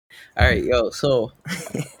All right, yo. So, all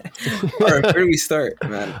right, where do we start,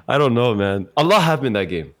 man? I don't know, man. A lot happened that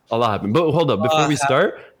game. A lot happened. But hold up, Uh, before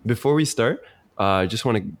we start, I just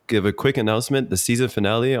want to give a quick announcement. The season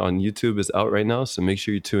finale on YouTube is out right now, so make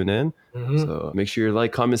sure you tune in. So make sure you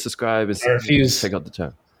like, comment, subscribe, and I refuse. check out the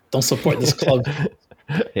channel. Don't support this club.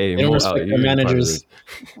 Hey, They don't Mo, respect their you're part of managers.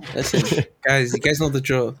 this. listen, guys. You guys know the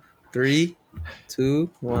drill. 3, 2,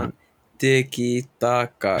 1. Tiki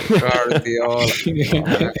taka Guardiola. Guys,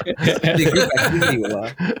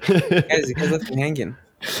 you guys left me hanging.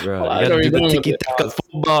 Bro, I you know gotta do you're the going with tiki it. taka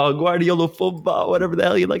football, Guardiola football, whatever the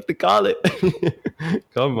hell you like to call it.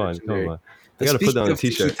 Come on. I gotta put that on a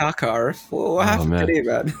t-shirt. Tiki taka, Arif, what happened man. today,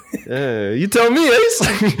 man? Yeah, you tell me, Ace.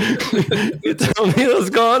 You tell me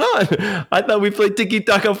what's going on. I thought we played tiki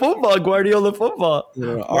taka football, Guardiola football.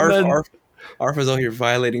 Arif was out here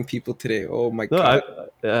violating people today. Oh my No, god.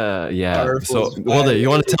 yeah. Arif So, was hold on. You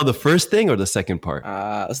want to tell the first thing or the second part?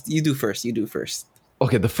 You do first.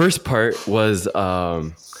 Okay, the first part was it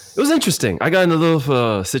was interesting. I got in a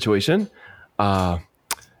little situation. It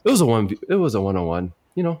was a 1-on-1.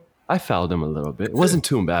 You know, I fouled him a little bit. It wasn't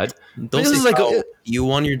too bad. Don't This say is like foul. You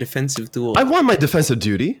won your defensive duel. I won my defensive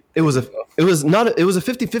duty. It was a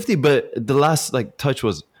 50-50, but the last touch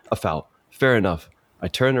was a foul. Fair enough. I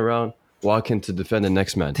turn around, walk in to defend the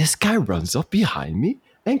next man. This guy runs up behind me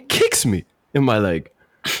and kicks me in my leg.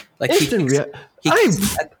 Like Instant he rea-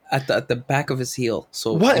 kicks at the back of his heel.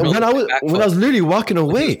 So What? you know, When I was literally walking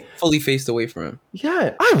away, fully faced away from him.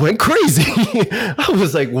 yeah, I went crazy. I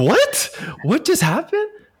was like, "What? What just happened?"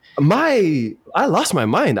 I lost my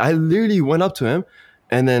mind. I literally went up to him,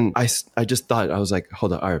 and then I just thought, I was like,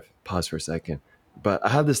 "Hold on, Arf, pause for a second." But I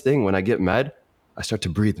have this thing when I get mad, I start to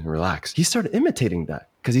breathe and relax. He started imitating that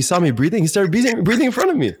because he saw me breathing. He started breathing in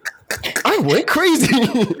front of me. I went crazy.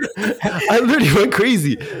 I literally went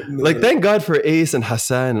crazy. Like, thank God for Ace and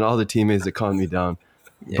Hassan and all the teammates that calmed me down.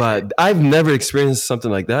 Yeah. But I've never experienced something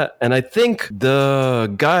like that. And I think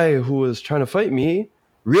the guy who was trying to fight me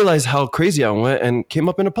realized how crazy I went and came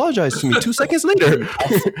up and apologized to me 2 seconds later.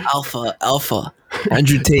 Alpha.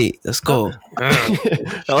 Andrew Tate. Let's go.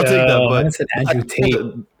 I'll take that. But That's an Andrew Tate.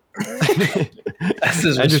 That's Andrew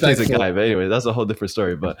Tate's a disrespectful. guy. But anyway, that's a whole different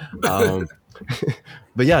story. But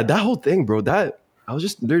but yeah, that whole thing, bro, I was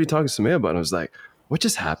just literally talking to Samaya about it. I was like, what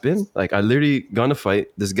just happened? Like, I literally gone to fight.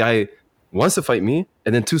 This guy wants to fight me,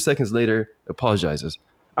 and then 2 seconds later apologizes.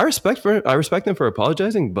 I respect him for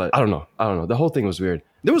apologizing, but I don't know. The whole thing was weird.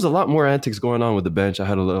 There was a lot more antics going on with the bench. I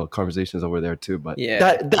had a little conversations over there too, but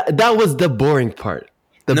Yeah. that was the boring part.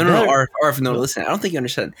 No, Arf, no, listen. I don't think you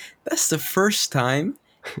understand. That's the first time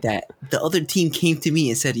that the other team came to me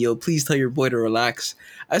and said, "Yo, please tell your boy to relax."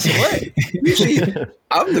 I said, "What?" Usually,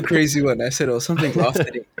 I'm the crazy one. I said, "Oh, something's off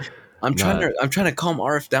today." I'm trying to calm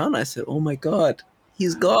Arf down. I said, "Oh my god,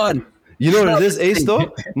 he's gone." You know what it is, Ace,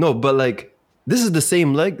 though? No, but like, this is the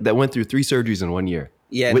same leg that went through 3 surgeries in 1 year.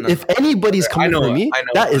 Yeah. If anybody's coming for me, I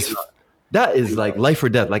know. that is like life or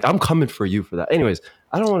death. Like, I'm coming for you for that. Anyways,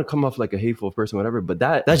 I don't want to come off like a hateful person, whatever, but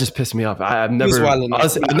that just pissed me off. I've never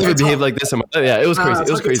behaved like this in my life. Yeah, it was crazy. It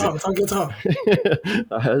was crazy. It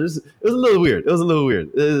was a little weird.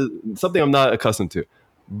 It was something I'm not accustomed to.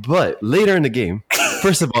 But later in the game,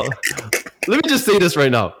 first of all, let me just say this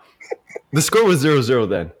right now. The score was 0-0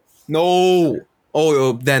 then. No.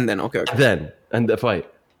 Oh, then. Okay. Then, and the fight.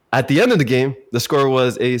 At the end of the game, the score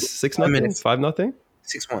was a 6-0, 5-0, 6-1.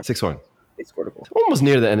 6-1. They scored a goal. Almost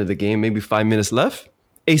near the end of the game, maybe 5 minutes left.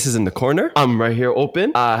 Ace is in the corner. I'm right here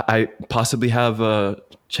open. I possibly have a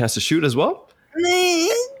chance to shoot as well.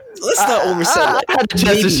 Let's not oversell it. I had a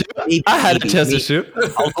chance to shoot. I had a chance to shoot.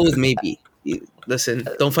 I'll go with maybe. Listen,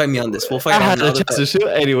 don't fight me on this. We'll fight I on had the a other chance part. to shoot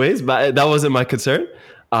anyways, but that wasn't my concern.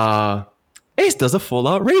 Ace does a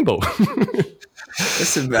full-out rainbow.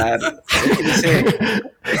 Listen, man. What can you say?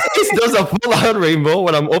 Ace does a full-out rainbow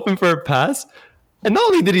when I'm open for a pass. And not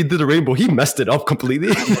only did he do the rainbow, he messed it up completely.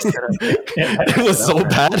 It was so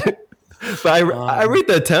bad. But I rate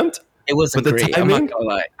the attempt. It wasn't But the great. I'm timing- not gonna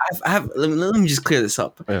lie. I have. Let me just clear this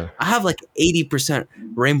up. Yeah. I have like 80%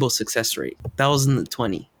 rainbow success rate. That was in the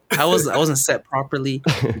 20. I wasn't set properly.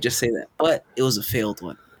 Just say that. But it was a failed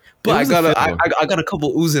one. But was a failed one. I got a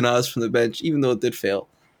couple oohs and ahs from the bench, even though it did fail.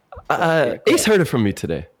 Ace heard it from me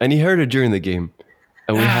today, and he heard it during the game.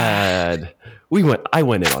 And I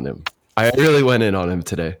went in on him. I really went in on him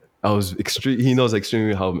today. I was he knows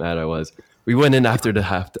extremely how mad I was. We went in after the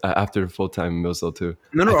full time Millsell too.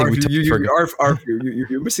 No, I think Arf, we took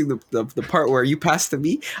you're missing the part where you passed to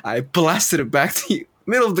me. I blasted it back to you,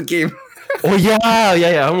 middle of the game. Oh yeah.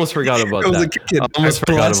 I almost forgot about It was a that. kick. I almost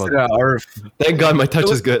forgot about that. Arf. Thank God my touch It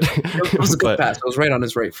was- is good. It was a good But pass. It was right on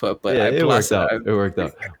his right foot, but yeah, I it worked blasted out. It worked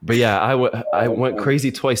out. But yeah, I went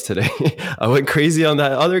crazy twice today. I went crazy on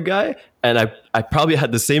that other guy, and I probably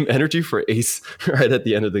had the same energy for Ace right at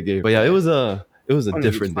the end of the game. But yeah, it was a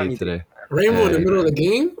different day funny today. Rainbow in the Yeah. middle of the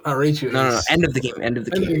game. I rate you. No. Ace. End of the game. End of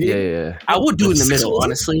the End of game. the game. Yeah. I would do it in the 6-1? middle,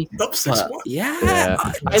 honestly. Up 6-1. But yeah. Yeah.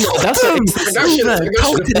 I know that's I what got shit. I got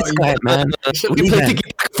Talk shit to about this you. guy, man. Shit you Leave play man.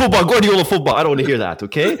 tiki-taka football, Guardiola football. I don't want to hear that,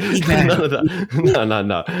 okay? man. None of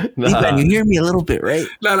that. No. Hey, man, you hear me a little bit, right?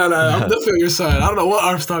 No. I'm definitely on your side. I don't know what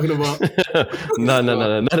Arf's talking about. No.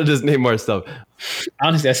 None of this Neymar stuff.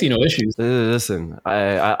 Honestly, I see no issues. Listen,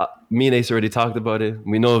 me and Ace already talked about it.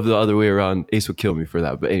 We know if the other way around, Ace would kill me for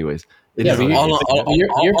that. But anyways, it Yeah, is but what you're, it is. you're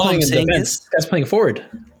all I'm playing in saying defense. is- This guy's playing forward.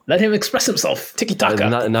 Let him express himself. Tiki taka.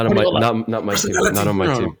 Not on my not my team. Not on my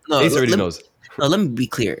No, team. no, Ace already let- knows. No, let me be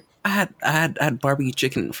clear. I had barbecue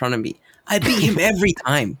chicken in front of me. I beat him every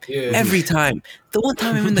time. Yeah. Every time. The one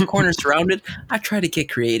time I'm in the corner surrounded, I tried to get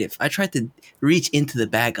creative. I tried to reach into the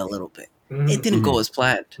bag a little bit. It didn't go as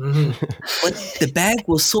planned. But the bag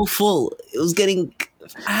was so full. It was getting.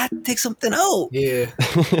 I had to take something out. Yeah.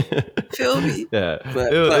 Feel me? Yeah,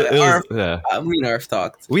 But was, yeah. Me and Arf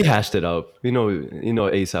talked. We hashed it out. You know,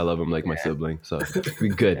 Ace. I love him like my sibling. So we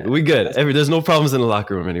good. We good. There's no problems in the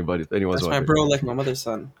locker room. If anyone's That's my wondering. bro, like my mother's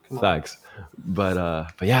son. Come on. Facts.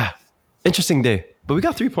 But yeah, interesting day. But we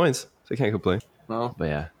got 3 points, so I can't complain. No. But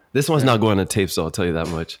yeah, this one's not going on tape, so I'll tell you that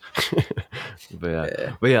much.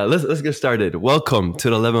 But yeah, let's get started. Welcome to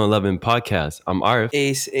the 1111 podcast. I'm Arif.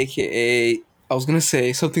 Ace, aka I was gonna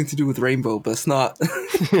say something to do with rainbow, but it's not.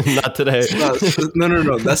 Not today.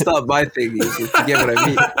 No. That's not my thing. You get what I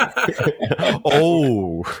mean?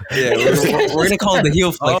 Oh, Yeah, we're gonna call it the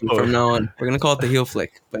heel flick from now on. We're gonna call it the heel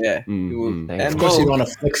flick. But yeah, thanks. and Of course, you Mo, want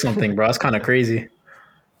to flick something, bro. That's kind of crazy.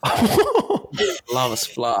 lava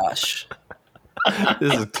splash,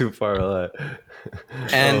 this is too far away.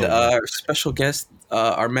 and our special guest,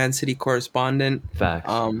 our Man City correspondent, Facts.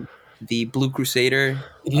 the Blue Crusader,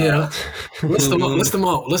 Yeah. List them out.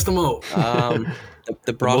 the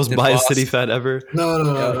The Brockton most biased boss, City fan ever.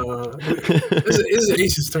 No. This is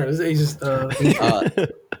Ace's turn. This is Ace's.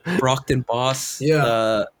 Brockton boss,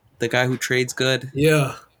 Yeah. the guy who trades good,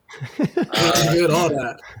 Yeah. Good, all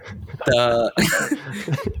that.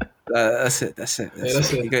 That's it. That's it.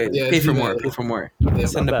 You guys Yeah, pay do for that. more. Pay for more. Yeah,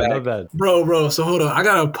 Send it Not back. bad. Bro, so hold on. I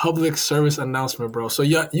got a public service announcement, bro. So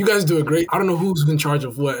yeah, you guys do a great. I don't know who's in charge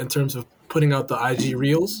of what in terms of putting out the IG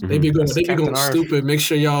reels. They be going Captain Arf. stupid. Make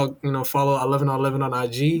sure y'all follow 11 on 11 on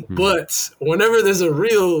IG. But whenever there's a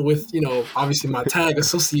reel with obviously my tag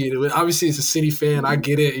associated with, obviously it's a City fan. I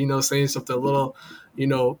get it. Saying something a little,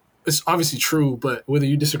 it's obviously true. But whether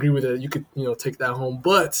you disagree with it, you could take that home.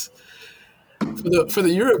 But for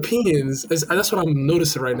the Europeans, that's what I'm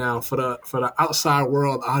noticing right now. For the outside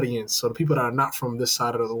world audience, so the people that are not from this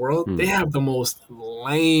side of the world, they have the most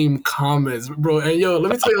lame comments, bro. And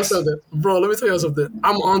let me tell you something, bro. Let me tell you something.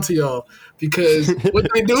 I'm onto y'all because what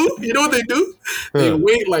they do, you know what they do? They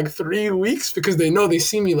wait like 3 weeks because they know they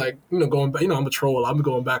see me like going back. I'm a troll. I'm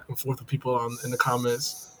going back and forth with people in the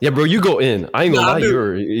comments. Yeah, bro, you go in. I ain't gonna Nah, I lie. do.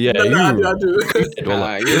 I do.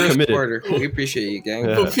 You're a committed. supporter. We appreciate you, gang.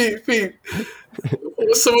 Yeah. But Pete,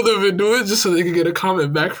 what some of them been doing just so they can get a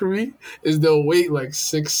comment back from me is they'll wait like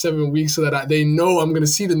 6-7 weeks so that they know I'm gonna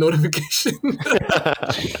see the notification.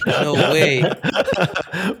 No way.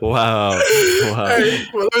 Wow. Hey,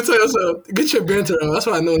 well, let me tell you something. Get your banter out. That's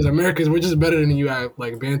what I know is Americans. We're just better than you at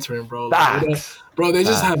like bantering, bro. Like, bro, they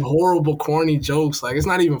just have horrible, corny jokes. Like it's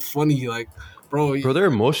not even funny. Like, bro, Bro, they're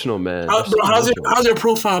emotional, man. bro, They're so emotional. how's your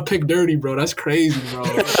profile pic dirty, bro? That's crazy, bro.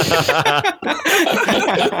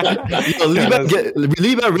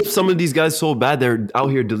 Liba ripped some of these guys so bad they're out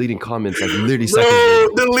here deleting comments like literally Bro,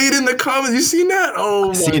 seconds. deleting the comments. You seen that? Oh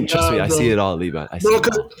my god, Trust me, I bro. see it all, Liba. I see Bro, it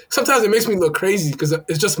because all. sometimes it makes me look crazy because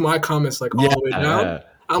it's just my comments like all the way down. Yeah.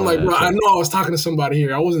 I'm like, bro, I know I was talking to somebody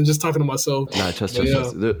here. I wasn't just talking to myself. Nah, trust.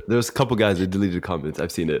 Yeah. There's a couple guys that deleted comments.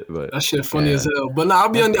 I've seen it, but That shit funny as hell. But nah, I'll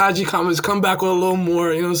be on the IG comments. Come back with a little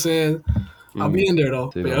more. You know what I'm saying? I'll be in there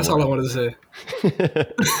though. But yeah, that's all I wanted to say.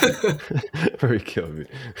 very kill me.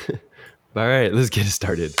 All right, let's get it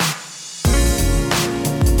started.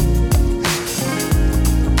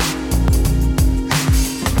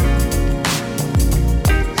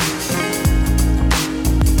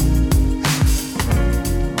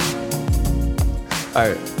 All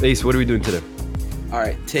right, Ace, what are we doing today? All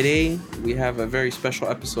right, today we have a very special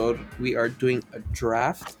episode. We are doing a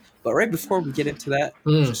draft, but right before we get into that,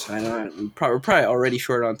 I know we're probably already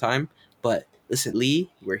short on time. But listen, Lee,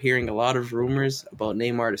 we're hearing a lot of rumors about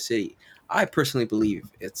Neymar to City. I personally believe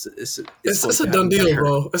it's It's going a to done happen for deal, sure.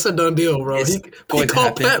 bro. It's a done deal, bro. It's He going to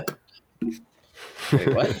called happen. Pep.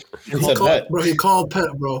 Wait, what? He It's a called, bet. bro. He called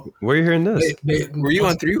Pep, bro. Where are you hearing this? Were you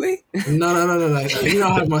on three-way? No. You know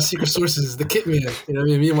I have my secret sources, the kit man. You know what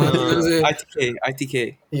I mean? Me and my, you know what I'm saying?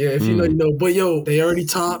 ITK. Yeah, if you know, you know. But yo, they already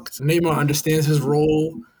talked. Neymar understands his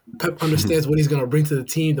role. Pep understands what he's gonna bring to the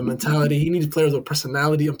team, the mentality. He needs players with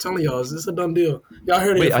personality. I'm telling y'all, this is a done deal. Y'all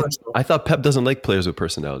heard it Wait, here first. I thought Pep doesn't like players with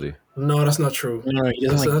personality. No, that's not true. No, he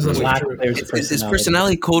doesn't That's like not black true. players with Is his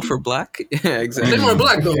personality code for black? Yeah, exactly. Neymar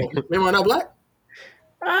black though. Neymar not black.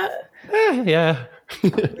 Yeah. You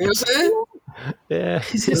know what I'm saying? Yeah.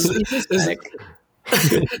 There's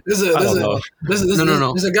don't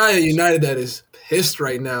know. a guy at United that is pissed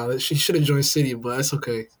right now that she should have joined City, but that's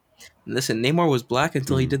okay. Listen, Neymar was black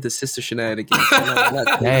until he did the sister shenanigans.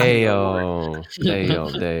 Dayo.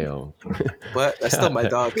 But that's still my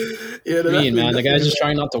dog. Yeah, Mean, man. The guy's just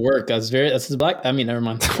trying not to work. That's his black. I mean, never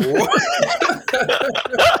mind.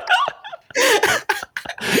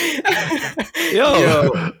 Yo,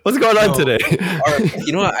 what's going on today? All right,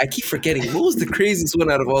 you know what? I keep forgetting. What was the craziest one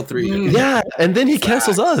out of all three? Yeah, and then he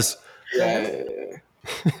cancels us. Yeah.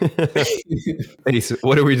 Hey, so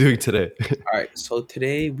what are we doing today? All right. So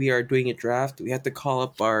today we are doing a draft. We had to call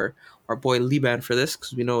up our boy Liban for this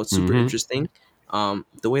because we know it's super interesting.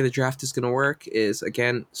 The way the draft is gonna work is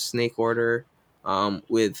again snake order.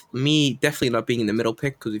 With me definitely not being in the middle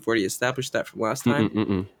pick because we've already established that from last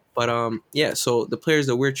time. But yeah, so the players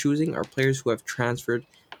that we're choosing are players who have transferred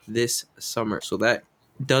this summer. So that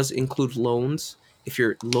does include loans. If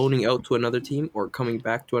you're loaning out to another team or coming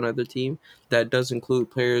back to another team, that does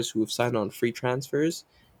include players who have signed on free transfers,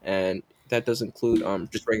 and that does include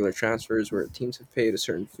just regular transfers where teams have paid a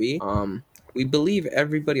certain fee. We believe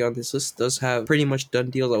everybody on this list does have pretty much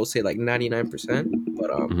done deals. I would say like 99%.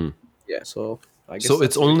 But yeah, so I guess So it's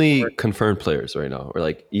that's the only part. confirmed players right now, or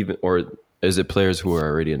like even, or is it players who are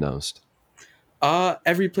already announced?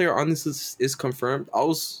 Every player on this list is confirmed. I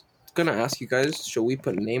was gonna ask you guys, should we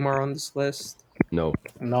put Neymar on this list? No,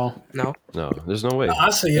 No. No. there's no way. I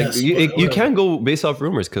say yes. You can go based off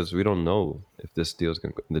rumors because we don't know if the deal's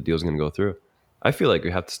gonna go through. I feel like we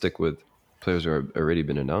have to stick with players who have already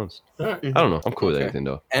been announced. I don't know. I'm cool with Okay. everything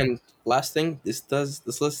though. And last thing, this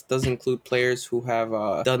list does include players who have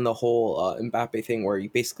done the whole Mbappe thing, where you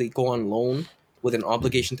basically go on loan with an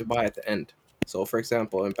obligation to buy at the end. So, for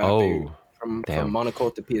example, Mbappe from Monaco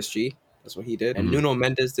to PSG, that's what he did. And Nuno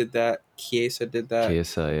Mendes did that. Chiesa did that.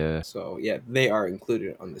 Chiesa, yeah. So yeah, they are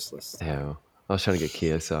included on this list. Damn. I was trying to get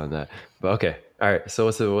Chiesa on that, but okay. All right. So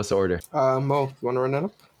what's the order? Mo, you want to run that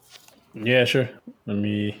up? Yeah, sure. Let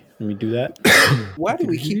me do that. Why do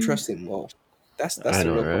we keep trusting Mo? That's I the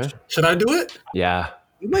know, real right? question. Should I do it? Yeah.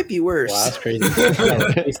 You might be worse. Wow, that's crazy.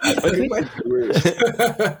 You might be worse.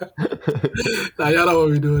 Nah, y'all don't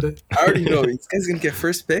want me doing it. I already know. This guy's gonna get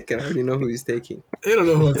first pick, and I already know who he's taking. You don't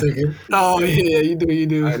know who I'm taking. Oh yeah, you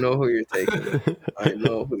do. I know who you're taking. I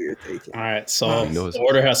know who you're taking. All right, so knows. the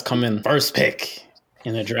order has come in. First pick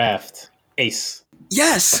in the draft, Ace.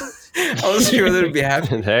 Yes! I was sure they'd be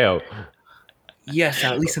happy. Hey, Yes,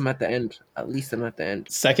 at least I'm at the end.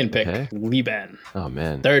 Second pick, Okay. Liban. oh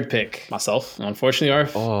man. Third pick, myself. Unfortunately,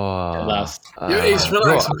 Arf. Oh. Last. You're Ace,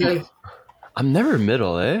 relax, bro, okay? I'm never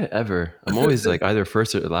middle, ever. I'm always like either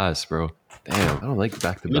first or last, bro. Damn, I don't like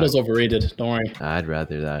back to back. Middle's overrated. Don't worry. I'd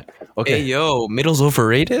rather that. Hey, Okay. yo, middle's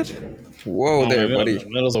overrated? Whoa Oh, there, man, buddy.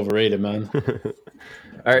 Middle's overrated, man.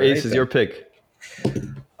 All right, Ace is your pick.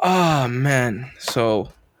 Oh, man. So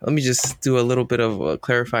let me just do a little bit of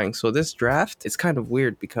clarifying. So this draft, it's kind of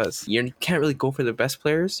weird because you can't really go for the best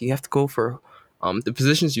players. You have to go for the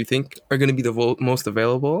positions you think are going to be the most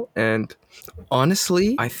available. And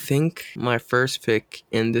honestly, I think my first pick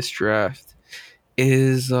in this draft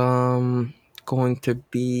is going to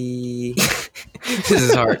be... This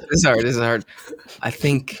is hard. I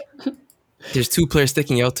think there's two players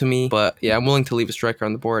sticking out to me, but yeah, I'm willing to leave a striker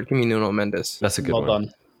on the board. Give me Nuno Mendes. That's a good Well one.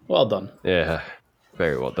 done. Well done. Yeah,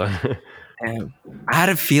 very well done. And I had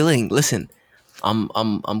a feeling. Listen, I'm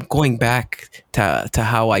going back to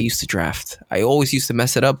how I used to draft. I always used to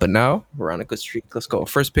mess it up, but now we're on a good streak. Let's go.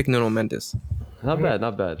 First pick, Nuno Mendes. Not bad.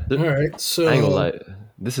 All right, so I ain't gonna lie.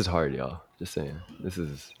 This is hard, y'all. Just saying. This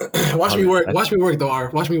is. watch me work. Watch me work, though.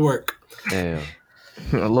 Arf. Watch me work. Damn.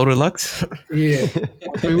 A loaded Lux. Yeah,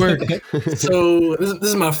 watch me work. So this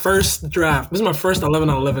is my first draft. This is my first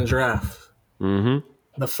 11-on-11 draft. Mm-hmm.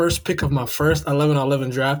 The first pick of my first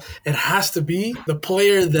 11-on-11 draft. It has to be the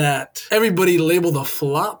player that everybody labeled a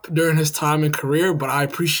flop during his time in career, but I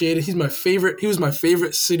appreciate it. He's my favorite. He was my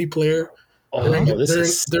favorite City player this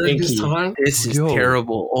is during his stinky. time. This is Yo.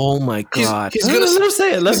 terrible. Oh my god. He's No, gonna. no, let him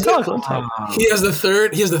say it. Let's he's talk. gonna- Let's talk. He has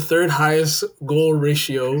the third highest goal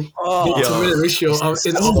ratio, goal to minute ratio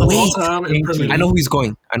in all time in Premier League. I know who he's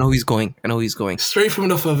going. I know who he's going. I know who he's going. Straight from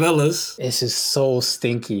the favelas, This is so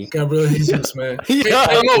stinky. Gabriel Jesus, man. Yeah.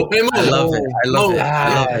 Hey Mo, I love it. I love Mo, it.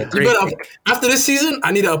 I love ah, it. you Great better, pick. after this season,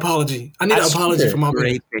 I need an apology. I need an That's apology fair. for my man.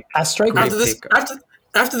 Great pick. I strike Great After this, pick.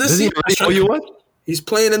 after this Does he season, already know you what? he's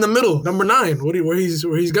playing in the middle, number 9. Where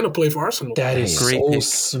he's gonna play for Arsenal. That is Great so pick.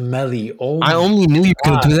 smelly. Oh, I only knew you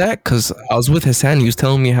were gonna do that because I was with Hassan. He was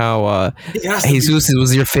telling me how He has to be. Jesus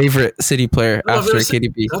was your favorite City player That's my after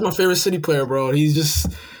favorite KDB. That's my favorite City player, bro. He's just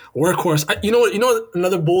workhorse. You know what? You know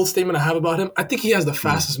another bold statement I have about him. I think he has the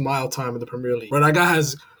fastest mile time in the Premier League. Bro, that guy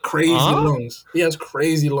has crazy lungs. He has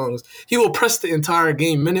crazy lungs. He will press the entire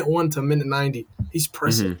game, minute 1 to minute 90. He's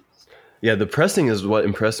pressing. Yeah, the pressing is what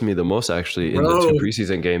impressed me the most actually in the Bro. 2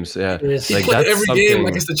 preseason games. Yeah, Yes. He like played that's every something. game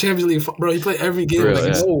like it's the Champions League, bro. He played every game Real, like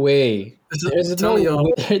it's. no way. I'm There's no telling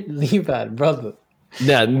y'all. way. Leave that, brother.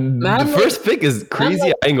 Yeah, the first pick is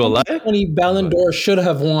crazy. I ain't gonna lie. 20 Ballon d'Or should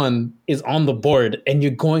have won is on the board, and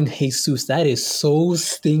you're going Jesus. That is so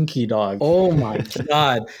stinky, dog. Oh my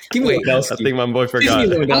god. Give me I Lewandowski. think my boy Give forgot.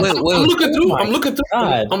 me Lewandowski. I'm looking through. Oh my I'm looking through.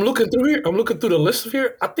 God. I'm looking through here. I'm looking through the list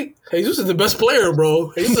here. I think Jesus is the best player,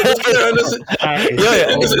 bro. He's the best player in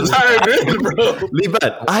this entire grid, bro.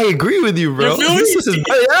 Libat, I agree with you, bro. You feel me? This is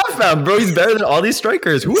yeah, fam, bro. He's better than all these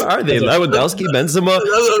strikers. Who are they? Lewandowski, Benzema, That's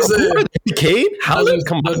what I'm saying. Kane, Haaland.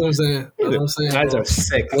 Come That's what on. I'm saying. That's what I'm saying. Guys bro. are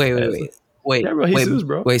sick. Wait, Yeah, bro, Jesus,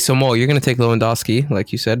 bro. wait. So Mo, you're gonna take Lewandowski,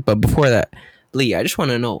 like you said, but before that, Lee, I just want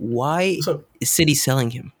to know why What's up? is City selling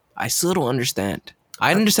him? I still don't understand.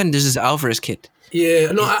 I understand there's this Alvarez kid.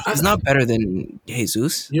 Yeah, no, He's not better than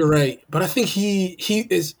Jesus. You're right, but I think he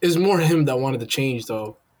is more him that wanted to change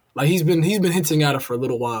though. Like he's been hinting at it for a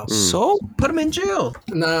little while. So put him in jail.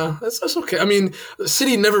 Nah, that's okay. I mean,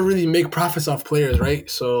 City never really make profits off players, right?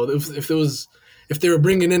 So if they were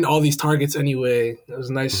bringing in all these targets anyway, it was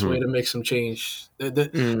a nice way to make some change.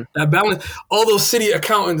 That balance, all those City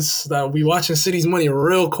accountants that we watching City's money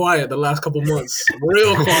real quiet the last couple months,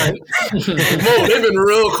 real quiet. Mo, they've been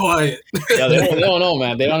real quiet. Yeah, they don't know,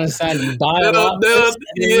 man. They don't understand. You buy They a lot. don't know.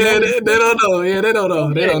 Yeah, they don't know. Yeah, they don't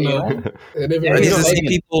know. They don't know. Yeah, they've been Are these the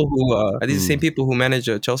real- same people who manage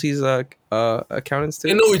Chelsea's accountants too?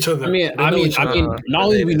 They know each other. I mean, They know each other. not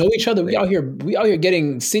only do we know each other, we out here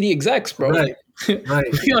getting City execs, bro. Right,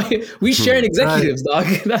 right, we sharing executives, dog.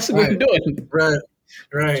 That's what we're doing.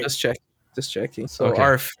 right. Just checking. So Okay.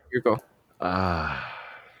 Arf, you go.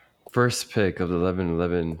 First pick of the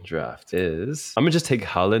 11-11 draft is. I'm gonna just take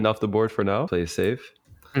Haaland off the board for now. Play it safe.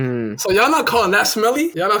 So y'all not calling that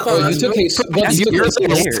smelly? Y'all not calling Oh, that you took smelly? Jesus. Well, you You're took-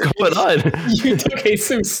 saying What's going on? you took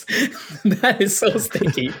Jesus. That is so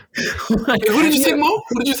stinky. Hey, who did you take, Mo?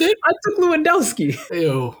 Who did you take? I took Lewandowski.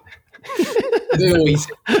 Ew.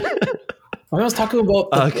 No, I was talking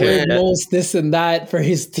about the Okay. third most this and that for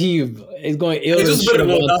his team. He's going ill. He's just better than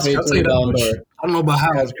Lewandowski. I'll tell you that much. I don't know about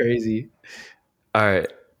how. That's crazy. All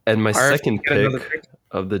right, and my Arf, second get another pick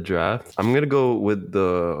of the draft, I'm gonna go with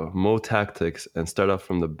the Mo tactics and start off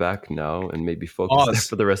from the back now, and maybe focus there Pause.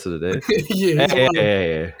 for the rest of the day. Yeah.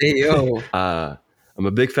 Hey. Hey yo. I'm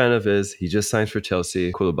a big fan of his. He just signed for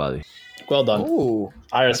Chelsea. Koulibaly. Well done. Ooh,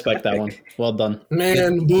 I respect that one. Well done.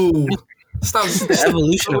 Man, boo. Stop. the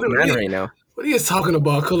evolution of man right now. What are you talking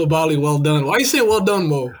about? Koulibaly, well done. Why you say well done,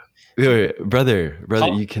 Mo? Wait, brother,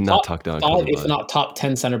 Top- you cannot talk down. Top, if Koulibaly. not top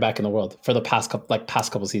 10 center back in the world for the past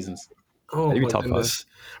couple seasons. Oh, Maybe my top goodness.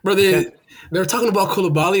 Bro, they're talking about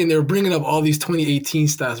Koulibaly and they were bringing up all these 2018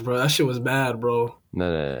 stats, bro. That shit was bad, bro.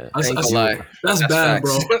 No. That's, Ain't that's, gonna lie. that's That's bad,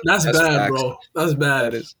 facts. bro. That's That's bad, facts. bro. That's bad.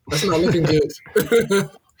 That is. That's not looking good.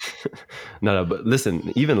 No, but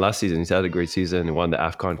listen, even last season, he's had a great season. He won the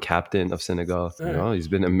AFCON captain of Senegal. You know, he's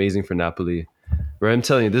been amazing for Napoli. Where I'm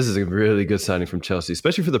telling you, this is a really good signing from Chelsea,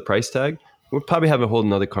 especially for the price tag. We'll probably have a whole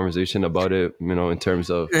another conversation about it, you know, in terms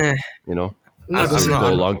of, you know, Not as gonna we lie.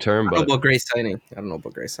 go long term. I don't know But about great signing. I don't know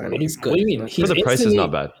about great signing. He's good. What do you mean? for the price, is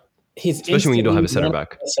not bad. He's Especially when you don't have a instantly center one of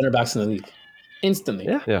back. the center backs in the league. Instantly.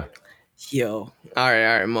 Yeah. Yo. All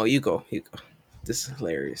right, Mo, you go. This is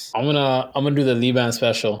hilarious. I'm gonna do the Liban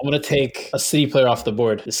special. I'm gonna take a City player off the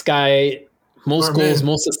board. This guy, most Our goals, man.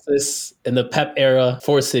 most assists in the Pep era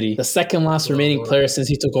for City. The second last remaining player since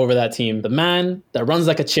he took over that team. The man that runs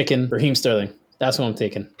like a chicken, Raheem Sterling. That's what I'm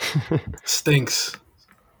taking. Stinks.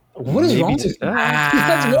 What is wrong with you? He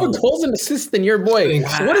has more goals and assists than your boy. Wow.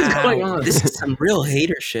 So what is going on? This is some real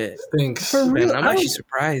hater shit. Thanks. For real? Man, I'm actually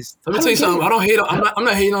surprised. Let me tell you something. I don't hate. I'm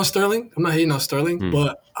not hating on Sterling. I'm not hating on Sterling.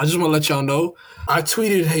 But I just want to let y'all know. I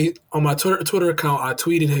tweeted on my Twitter account. I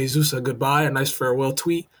tweeted Jesus a goodbye, a nice farewell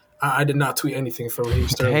tweet. I did not tweet anything from Raheem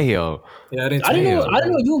Sterling. Hey yo, Yeah, I didn't. I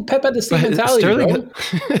didn't know you and Pep had the same mentality, bro.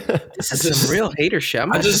 This is some real hater shit.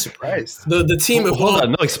 I'm actually surprised. The team Hold evolved.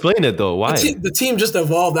 on, no, explain it though. Why? The team just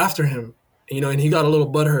evolved after him. And he got a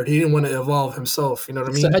little butthurt. He didn't want to evolve himself. You know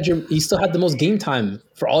what I mean? You still had the most game time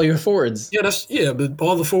for all your forwards. Yeah, but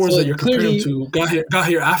all the forwards So that you're comparing clearly- him to got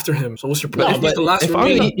here after him. So what's your No, point? but the last if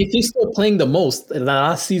remaining- he's still playing the most in the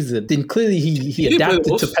last season, then clearly he didn't play the adapted to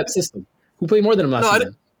most. Pep's system. Who played more than him last No, I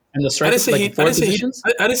season? And the I strike, didn't say like forward positions?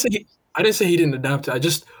 I didn't say he didn't adapt. I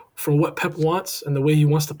just for what Pep wants and the way he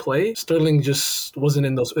wants to play, Sterling just wasn't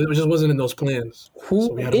in those. It just wasn't in those plans. Who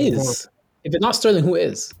So we had to move is? If it's not Sterling, who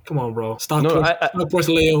is? Come on, bro. Stop. No,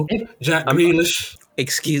 Leo, Jack Grealish.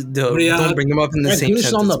 Don't bring them up in the Jack same Grealish is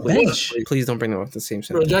sentence. on the please. bench. Please don't bring them up in the same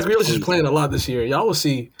Bro, sentence. Jack Grealish is playing a lot this year. Y'all will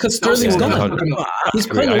see. Because Y'all will see Sterling's what I'm gone. talking about. He's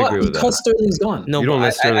playing I a lot agree with because that. Sterling's gone. No, You don't but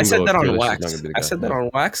let Sterling I said go that if on Grealish is wax. not gonna be the I guy. said that on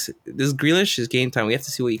wax. This Grealish is game time. We have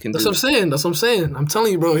to see what you can That's do. what I'm saying. I'm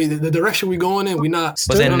telling you, bro. The direction we going in, we not.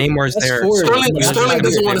 But then Sterling- Neymar's that's there. forward. Sterling Yeah,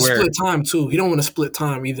 doesn't want to Where- split time too. He don't want to split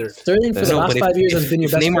time either. Sterling for the No, last but 5 years has been your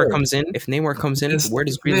if best Neymar forward. comes in, where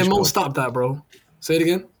does Grealish Man, go? Mo, stop that, bro. Say it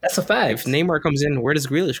again. That's a fact. If Neymar comes in, where does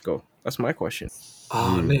Grealish go? That's my question.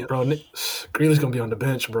 Oh, bro, Grealish gonna be on the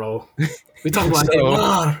bench, bro. We talking about So-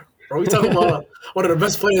 Neymar, bro. We talking about one of the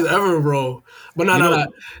best players ever, bro. But no.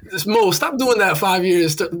 Just Mo, stop doing that 5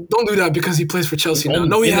 years. Don't do that because he plays for Chelsea now.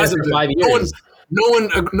 No, he Been there hasn't for been. 5 No years.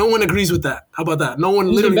 one agrees with that. How about that? No one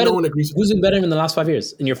Who's been agrees with Who's been better in the last 5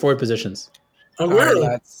 years in your forward positions? that. All right, Aguero.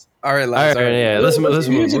 lads. All right, All lads. right, yeah. Let's move.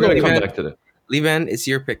 years We're gonna ago, come man. back to that. Levan, it's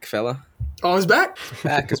your pick, fella. Oh, he's back.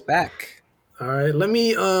 Back is back. All right, let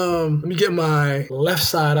me get my left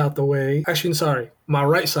side out the way. Actually, sorry, my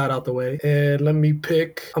right side out the way, and let me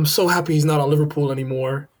pick. I'm so happy he's not on Liverpool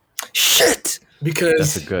anymore Shit. because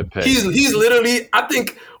That's a good pick. he's literally. I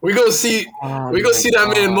think we're gonna see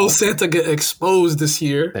that man Mo Santa get exposed this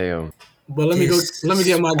year. Damn. But let me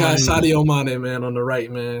get my guy This Sadio Mane, man, on the right,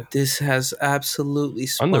 man. This has absolutely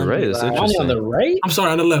spun On the right me, is lads. Ronnie interesting. on the right? I'm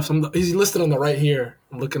sorry, on the left. He's listed on the right here.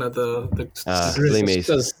 I'm looking at the grid. Lee Mason.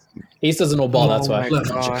 Because Ace doesn't know ball, that's Oh why. my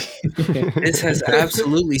God. This has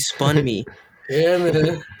absolutely spun me. Yeah,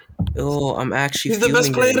 man. Oh, I'm actually He's the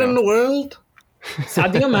best feeling it player in now. the world.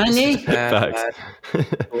 Sadio Mane. Bad,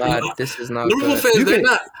 Facts. lad, this is not Liverpool good.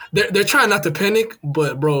 fans, they're trying not to panic,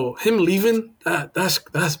 but bro, him leaving, that's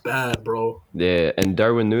bad, bro. Yeah, and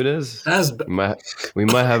Darwin Nunes. That's bad. We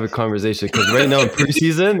might have a conversation because right now in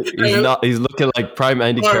preseason he's looking like prime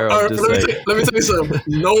Andy Carroll. Just let, like me tell you something.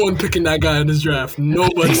 No one picking that guy in this draft.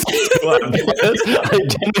 Nobody. I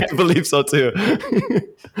genuinely believe so too. Why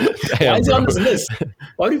Damn, is he on bro. this list?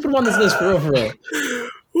 Why do you put him on this list for real?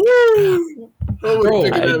 Woo! Nobody Bro,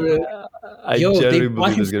 picking that man. I Yo, they genuinely bought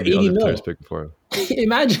believe him there's gonna for be 80 other mil. players picking for him.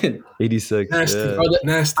 Imagine. 86. Nasty, Yeah. Bro,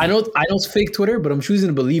 nasty. I know it's fake Twitter, but I'm choosing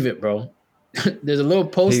to believe it, bro. There's a little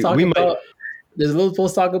post Hey, talking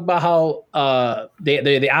about how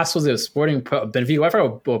they asked was it Sporting Benfica. I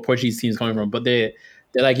forgot what Portuguese team is coming from, but they're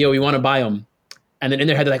like, yo, we want to buy him. And then in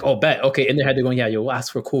their head, they're like, oh, bet. Okay. In their head, they're going, yeah, yo, we'll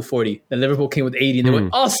ask for a cool 40. Then Liverpool came with 80, and they went,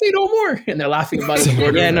 oh, say no more. And they're laughing about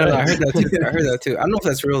it. Yeah, no, I heard that too. I don't know if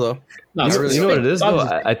that's real though. No, You it's You know what fake. it is though?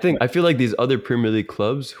 Obviously. I feel like these other Premier League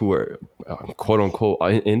clubs who are quote unquote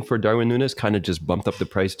in for Darwin Nunes kind of just bumped up the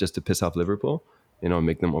price just to piss off Liverpool,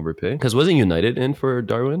 make them overpay. Because wasn't United in for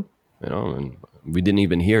Darwin? And we didn't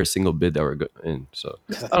even hear a single bid that were in. So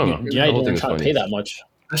I don't know. Yeah, The you whole thing didn't is try to funny. pay that much.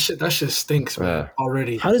 That shit stinks, man. Yeah.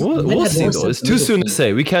 Already. How does We'll United see more though. sense It's than too soon to Liverpool?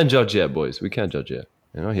 say. We can't judge yet, boys. We can't judge yet.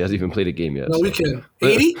 He hasn't even played a game yet. No, so. we can.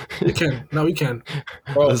 80? We can. No, we can.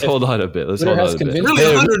 Bro, Let's if hold on a bit. Let's Twitter hold has on a bit. convinced-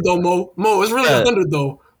 Really Hey, 100 though, Mo. Mo, it's really Yeah. 100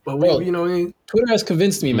 though. But we, Bro. you know what I mean? Twitter has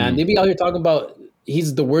convinced me, man. They be out here talking about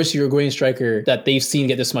he's the worst Uruguayan striker that they've seen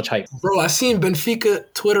get this much hype. Bro, I seen Benfica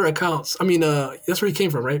Twitter accounts. I mean, that's where he came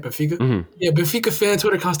from, right? Benfica. Mm-hmm. Yeah, Benfica fan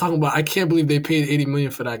Twitter accounts talking about. I can't believe they paid 80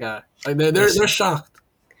 million for that guy. Like they're shocked.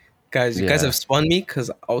 Guys, you guys Yeah. have spun me because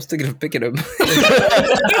I was thinking of picking him.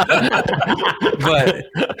 But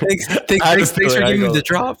thanks for giving me the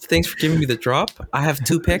drop. Thanks for giving me the drop. I have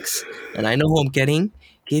 2 picks, and I know who I'm getting.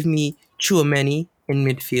 Give me Chouameni in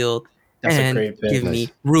midfield, That's a and great pick. give me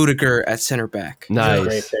Rudiger at center back. Great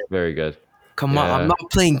Nice. pick. Very good. Come on, Yeah. I'm not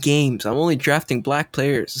playing games. I'm only drafting black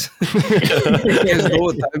players. You guys know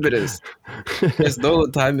what time it is. You guys know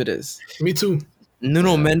what time it is. Me too.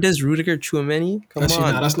 Nuno Mendes, Rudiger, Tchouaméni. Come Actually,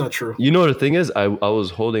 on. nah, that's not true. You know the thing is, I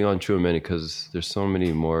was holding on Tchouaméni because there's so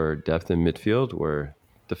many more depth in midfield where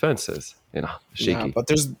defense is, shaky. Nah, but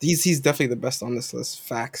he's definitely the best on this list.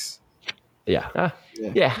 Facts. Yeah.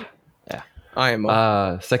 Yeah. I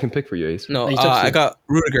am. Second pick for you, Ace. No, You took I two. got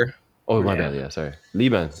Rudiger. Oh, my bad. Yeah, sorry.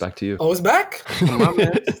 Liban, back to you. Oh, it's back. Come on,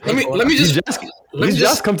 man. Let me These just.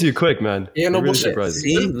 just come to you quick, man. Yeah, no It really bullshit. surprises.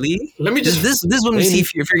 See, Lee. Let me just. This is when we see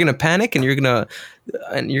if you're gonna panic and you're gonna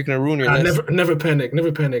ruin your I list. never panic.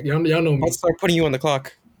 Never panic. Y'all know me. I'll start putting you on the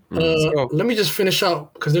clock. go. Let me just finish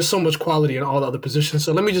out because there's so much quality in all the other positions.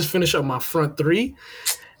 So let me just finish up my front three.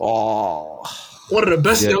 Oh, One of the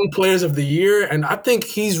best young players of the year, and I think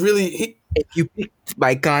he's really If you picked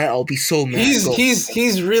my guy, I'll be so mad. Go.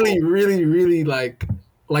 he's really like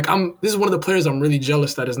I'm. This is one of the players I'm really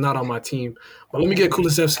jealous that is not on my team. But let me get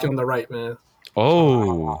Kulusevski on the right, man.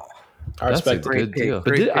 Oh, I that's a respect it. Great good pick, deal.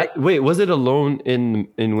 But great wait, was it a loan in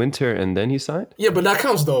winter and then he signed? Yeah, but that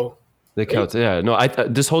counts though. That counts. Yeah. No,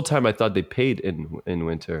 this whole time I thought they paid in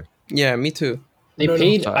winter. Yeah, me too. They No, no.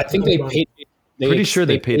 paid. I think they paid. Pretty sure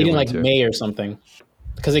they paid in in like winter. May or something,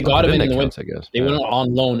 because they got him Then in that the counts, winter. I guess. They went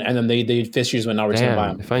on loan, and then they did fixtures when now we're to buy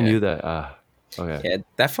Damn, him. if I knew that. Okay. Yeah,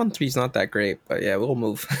 that front three's not that great, but yeah, we'll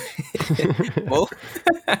move. Well,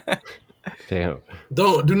 Damn.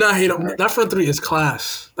 Do not hate him. That front three is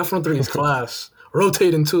class. That front three is class.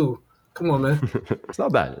 Rotating too. Come on, man. It's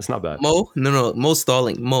not bad. It's not bad. Mo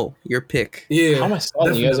Stalling. Mo, your pick. Yeah. How am I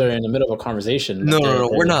stalling? You guys are in the middle of a conversation. No,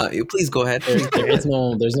 we're not. Please go ahead. There's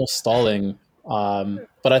no stalling.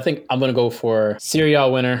 But I think I'm gonna go for Serie A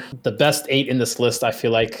winner, the best 8 in this list. I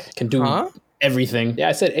feel like can do Huh? everything. Yeah,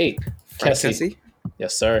 I said 8. Frank Kessie. Kessie?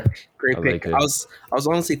 Yes, sir. Great I pick. like it. I was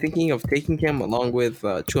honestly thinking of taking him along with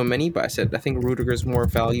Tchouaméni, but I think Rudiger's more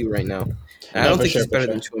value right now. And I No, don't for think sure, he's better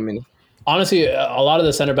for than Tchouaméni. Honestly, a lot of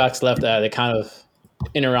the center backs left, they kind of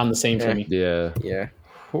in around the same for Yeah. me. Yeah. Yeah.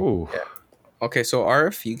 Ooh. Okay, so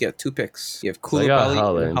Arif, you get 2 picks. You have I got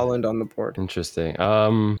Koulibaly and Haaland. Haaland on the board. Interesting.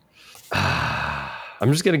 I'm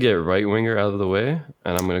just gonna get right winger out of the way,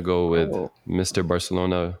 and I'm gonna go with Oh. Mr.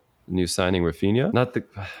 Barcelona new signing Rafinha. I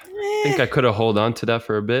think I could have hold on to that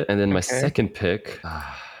for a bit, and then my Okay. second pick.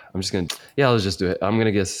 I'm just gonna. Yeah, let's just do it. I'm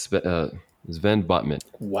gonna get Sven Botman.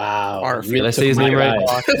 Wow. Arf, You really did I say took his my name right?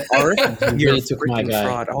 guy. Arif, you're a really took my freaking guy.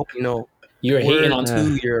 fraud. I hope you know. You were hating Word on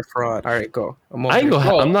two, you're a fraud. All right, go. I'm I ain't Bro,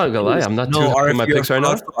 I'm not gonna lie. I'm not too No, happy Arif, with my you're a picks right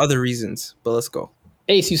now. fraud for other reasons, but let's go.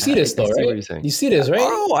 Ace, you see this though, I see what right? you're saying. You see this, right?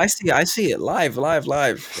 Oh, I see it live.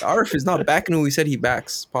 Arif is not backing who he said he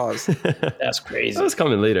backs. Pause. That's crazy. That was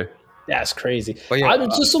coming later. That's crazy. But yeah,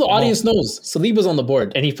 Just so the audience knows, Saliba's on the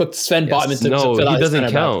board, and he put Sven Botman to No, fill out he his doesn't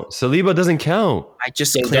center count. Saliba doesn't count. I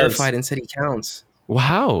just Yeah, he clarified does. and said he counts.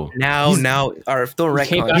 Wow. Now, Arif, don't He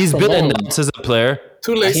came retcon. back He's from been loan. announced as a player.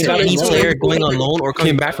 Too late. He's Too not late. Any loan. Too player late. going on loan or Came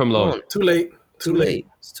coming back from loan. Too late. Too late.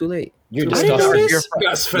 It's too late. You're I didn't know disgusting. this. You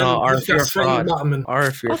got Sven. No, you Arif, you're a got Sven fraud. Botman.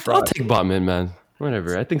 Arif, you're a I'll fraud. take Botman, man.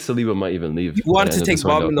 Whatever. I think Saliba might even leave. You wanted at to the take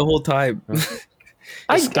end of this window. Bobman the whole time.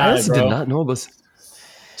 I This guy, honestly bro. did not know about.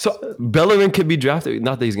 So Bellerin could be drafted.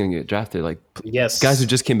 Not that he's gonna get drafted. Like Yes. guys who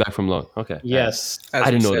just came back from loan. Okay. Yes. As I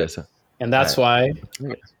didn't we know said. this. And that's why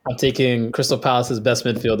I'm taking Crystal Palace's best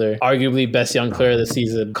midfielder, arguably best young player of the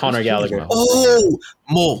season, Conor Gallagher. Oh,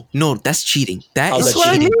 Mo, no, that's cheating. That How's is that That's what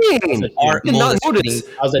I cheating. mean. Art- Did Mo, not that's know cheating. this.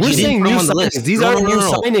 How's that We're cheating? saying Put him new on the signings. list. These No, aren't no, new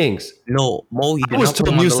no, no. signings. No, Mo, you I did was not put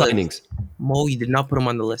told him on new the list. signings. Mo, you did not put him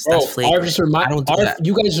on the list. Bro, That's flagrant. I don't do that.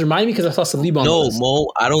 you guys remind me because I saw Saliba on the No, list.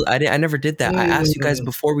 Mo, I never did that. I asked you guys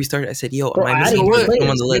before we started. I said, "Yo, Bro, am I I missing didn't him put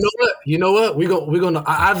on the list?" You know what? We're gonna.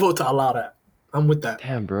 I vote to allow that. I'm with that.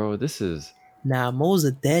 Damn, bro, this is Nah, Mo's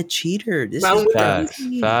a dead cheater. This Nah, I'm is with that. facts.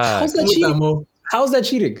 crazy. How's Facts. that I'm with that, cheating? Mo. How's that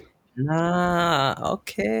cheating? Nah,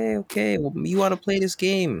 okay. Well, you want to play this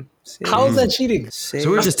game? Say, How's that cheating? say.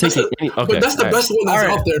 So we're just taking any. Okay. But that's the all right. best one that's All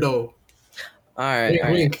right. out there, though. All right, Wink, all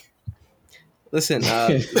right. wink. Listen,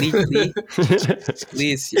 Lee,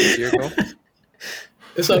 it's your go.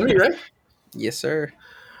 It's on me, right? Yes, sir.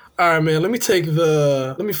 All right, man. Let me take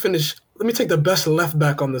the best left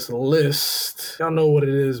back on this list. Y'all know what it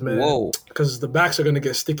is, man. Whoa. Because the backs are gonna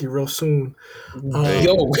get sticky real soon.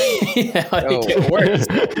 Yo, it get worse.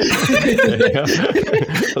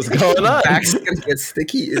 What's going on? Back's gonna get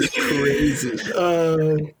sticky is crazy.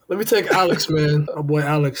 Let me take Alex, man. Our boy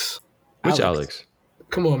Alex. Which Alex?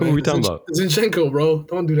 Come on, Who man. are we talking about? Zinchenko, bro.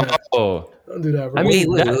 Don't do that. Oh, Don't do that, bro. I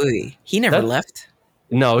mean, Wait. He never that- left.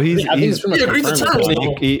 no, he's I think it's he's pretty much He agreed to confirmed. terms.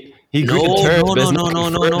 bro. he agreed No, to terms, no, but it's no, not no,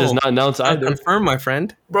 no, confirmed, no. It's not announced I either. confirm, my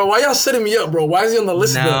friend. Bro, why y'all setting me up, bro? Why is he on the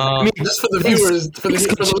list? No. then? Just for the viewers, for the Things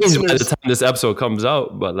can change by the listeners. time this episode comes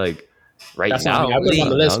out, but like right That's now. not me. I put him on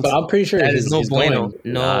the list, but I'm pretty sure That he's, is no he's bueno. going.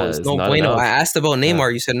 No, Nah, it's it's no not bueno. enough. I asked about Neymar.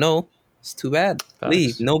 Yeah. You said no. It's too bad. Facts.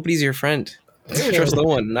 Leave. Nobody's your friend. Damn. Trust no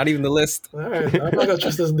one. Not even the list. All right, I'm not gonna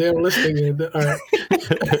trust this damn list again. All right,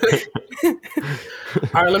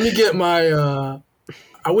 all right. Let me get my.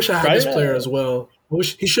 I wish I had this Right? player as well. I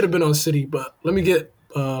wish he should have been on City, but let me get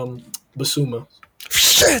Basuma.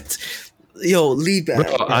 Shit. Yo, leave that.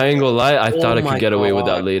 Bro, I ain't gonna lie. I thought I my could get away with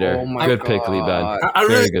that God. later. Oh my Good pick, Liban. God. I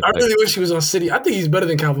Very really, good I pick. really wish he was on City. I think he's better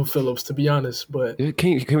than Calvin Phillips, to be honest. But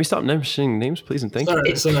Can we stop mentioning names, please, and thank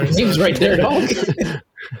you? sorry. Name's right there, dog.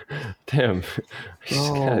 Damn.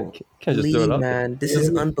 No, can't just throw it leave, out. man. This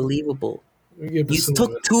is unbelievable. We get You Basuma.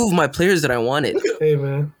 took two of my players that I wanted. Hey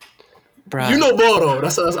man, Bruh. you know ball though.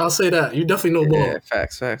 I'll say that. You definitely know ball. Yeah,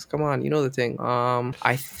 facts. Come on, you know the thing.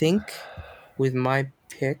 I think with my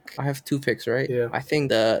pick, I have two picks, right? Yeah. I think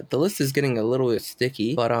the list is getting a little bit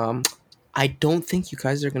sticky, but I don't think you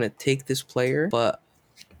guys are gonna take this player, but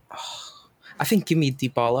I think give me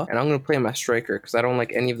Dybala, and I'm gonna play him as striker because I don't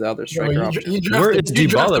like any of the other Bro, striker options. you draft, Where is you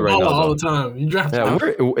draft Dybala the right ball now, all though? the time. You draft.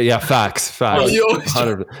 Yeah, facts. Oh, you always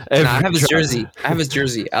 100%. Nah, I have his Draft. jersey.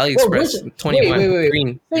 AliExpress, wait, 21 wait.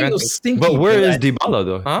 green. That Juventus. was stinky. But where bro. is Dybala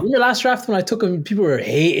though? Huh? Remember last draft when I took him, people were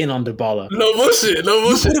hating on Dybala. No bullshit.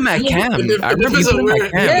 You put him at Cam. I remember you put him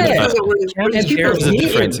at Cam. Yeah. Cam And is people terrible. There's a hated.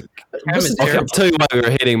 difference. Cam is Listen, Okay, I'll terrible. tell you why we were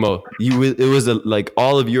hating Mo. It was like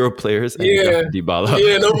all of Euro players and you Yeah. got Dybala.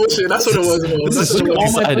 Yeah, no bullshit. That's what it was. Bro. This That's is what it all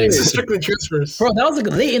was. my exciting. players. It's strictly transfers. Bro, that was like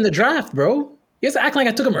late in the draft, bro. You guys act like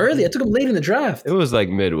I took him early. I took him late in the draft. It was like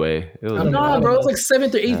midway. It was I don't know. Nah, bro, it was like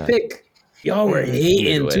 7th or 8th pick. Y'all were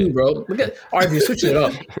hating Midway. too, bro. Look at Arv, you're switching it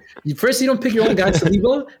up. First, you don't pick your own guy,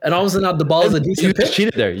 Saliba, and all of a sudden, now the ball is a You decent pick.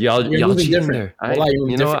 cheated there. Y'all You're moving cheated different. there. Wallah, you're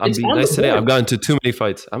moving You know what? different. I'm It's being on nice the today. board. I've gotten into too many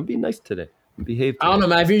fights. I'm being nice today. Behave. I don't know,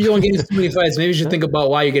 man. If you're getting too many fights, maybe you should think about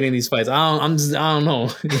why you're getting these fights. I don't know.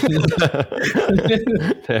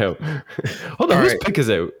 Damn. Hold on. All Whose right. pick is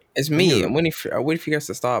it? It's me. I'm waiting for you guys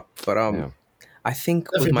to stop. But Yeah. I think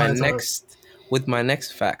Definitely with my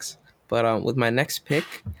next facts. But with my next pick,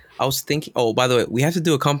 I was thinking. Oh, by the way, we have to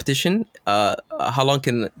do a competition. How long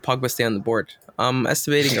can Pogba stay on the board? I'm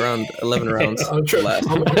estimating around 11 rounds. I'm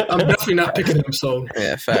definitely not picking him. So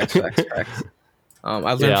Yeah, facts. I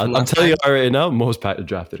learned Yeah, from I'm last telling you time. right now. Most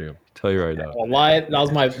drafted him. Tell you right now. Wallah,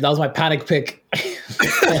 that was my panic pick.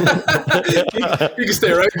 you can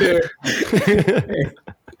stay right there.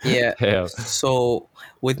 Yeah. Damn. So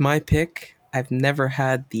with my pick, I've never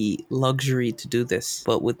had the luxury to do this,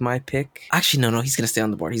 but with my pick, actually no, he's gonna stay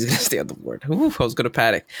on the board. Ooh, I was gonna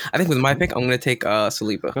panic. I think with my pick, I'm gonna take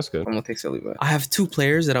Saliba. That's good. I'm gonna take Saliba. I have two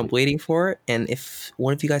players that I'm waiting for, and if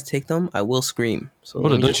one of you guys take them, I will scream. So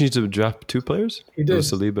Hold let on, me don't you need to draft two players? He did. It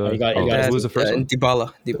was Saliba. Oh, you got it. Who was the first one?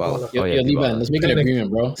 Dybala. Yo, Oh, yeah, yo, Liban, Dybala. let's make an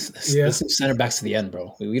agreement, bro. Let's move center backs to the end,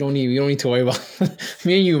 bro. We don't need to worry about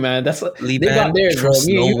me and you, man. That's they got Liban, theirs, bro. trust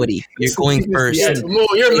Me and you. nobody. You're going first. Yeah. Mo,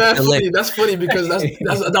 you're mad the funny. lick. That's funny because that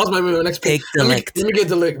was my next pick. Take the lick. Let me get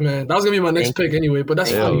the lick, man. That was gonna be my next Thank pick anyway. But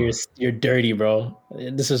that's Yeah. Oh, fine. you're dirty, bro.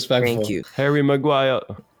 Disrespectful. Thank you. Harry Maguire.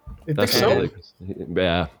 You think That's so? what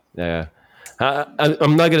yeah.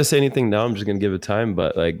 I'm not gonna say anything now. I'm just gonna give it time.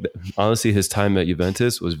 But like honestly, his time at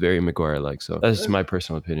Juventus was very Maguire-like. So that's just my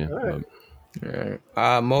personal opinion. Alright. All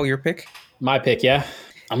right. Mo, your pick. My pick, yeah.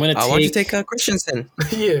 I'm gonna Why don't you take Christensen?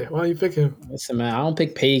 Yeah. Why you pick him? Listen, man. I don't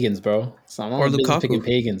pick pagans, bro. So I'm Or on business Lukaku. picking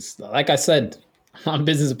pagans. Like I said, I'm on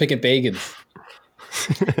business of picking pagans.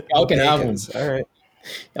 Y'all can have them. All right.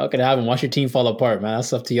 Y'all can have them. Watch your team fall apart, man.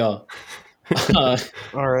 That's up to y'all. All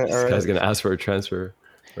right. This guy's gonna ask for a transfer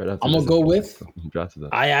right after. I'm gonna this. go with Drafted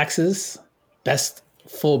that. Ajax's best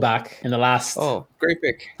fullback in the last Oh, great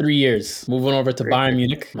pick. 3 years. Moving over to Bayern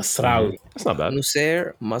Munich, Masraoui. That's not bad.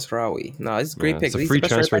 Nusair Masraoui. No, it's a great Yeah, pick. It's a He's free the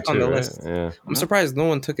best right transfer back on too. the Right? list. Yeah. I'm surprised no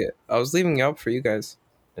one took it. I was leaving it up for you guys.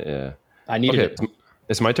 Yeah. I needed Okay, it.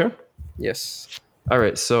 it's my turn. Yes. All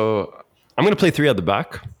right, so I'm gonna play three at the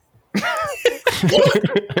back.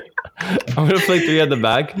 I'm gonna play three at the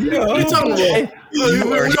back. What are you talking about?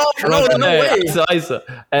 No Hey,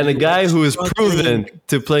 way. and a guy who is proven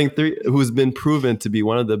to playing three, who's been proven to be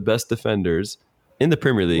one of the best defenders in the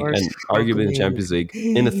Premier League We're and arguably in the struggling. Champions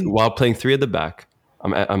League. While playing three at the back,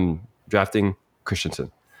 I'm drafting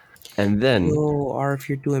Christensen, and then Yo, Arf,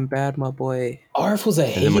 you're doing bad, my boy. Arf was a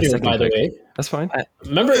then my hater, second by the pick. way. that's fine.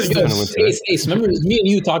 Remember, gonna win today. Ace, remember it was me and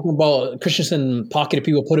you talking about Christensen pocketed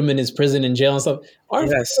people, put him in his prison and jail and stuff. Arf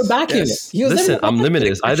Yes, was backing yes. it. He was Listen, never I'm back. limited.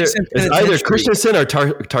 It's either Penitentiary. Christensen or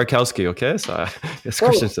Tarkowski. Okay, so it's Bro,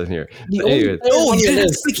 Christensen here. The only Anyway, player Oh, on you your didn't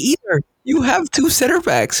list- pick either. You have two center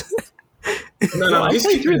backs. No, I'm he's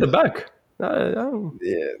playing three at the back.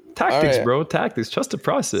 Yeah. Tactics, Alright. bro. Tactics. Trust the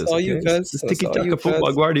process. That's all you okay? guys. It's That's tiki all taka you football,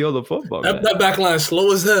 guys. Guardiola football, man. That back line is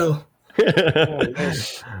slow as hell.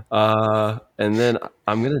 And then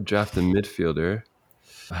I'm gonna draft a midfielder.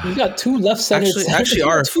 You got two left-sided. Actually, you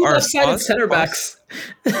got Arf, two left-sided pause, center pause. backs.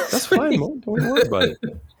 That's fine, man. Don't worry about it.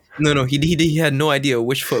 No, he had no idea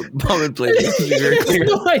which foot Bauman played. Let's be very clear.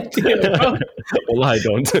 No idea, bro. Well, I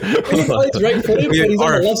don't. He plays right-footed, but he's on the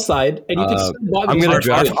Arf. left side, and you can see I'm gonna Arf,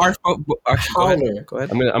 draft- Arf, go ahead. Go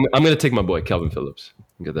ahead. I'm gonna take my boy Calvin Phillips.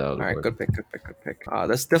 Get that out of the All right, way. good pick.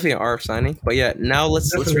 That's definitely an Arf signing. But yeah, now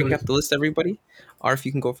let's Definitely. recap the list, everybody. Arf,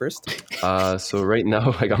 you can go first. So right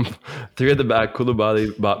now, I got 3 at the back: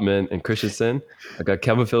 Koulibaly, Botman, and Christensen. I got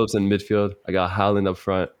Calvin Phillips in midfield. I got Haaland up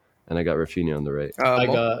front, and I got Rafinha on the right. I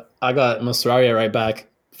got Masraoui at right back,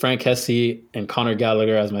 Frank Hesse and Conor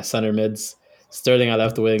Gallagher as my center mids, Sterling at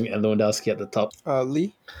left wing, and Lewandowski at the top.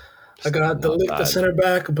 Lee. I got Not the bad. center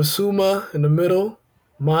back, Basuma in the middle,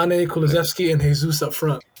 Mane, Kulusevski, and Jesus up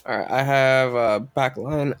front. All right, I have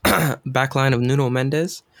backline of Nuno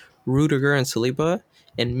Mendes, Rudiger, and Saliba.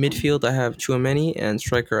 In midfield, I have Chouameni, and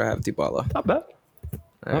striker, I have Dybala. Not bad.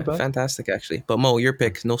 Not bad. Fantastic, actually. But Mo, your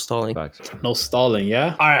pick, no stalling. Facts. No stalling,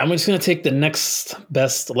 yeah? All right, I'm just going to take the next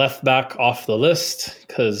best left back off the list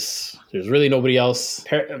because there's really nobody else.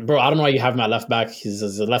 Bro, I don't know why you have him at left back. He's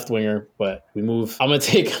a left winger, but we move. I'm going to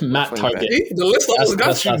take Matt Left wing Target. Hey, the list almost got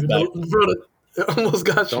That's you, back. brother. It almost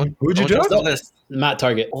got you. Who'd you don't trust draft? the list. Matt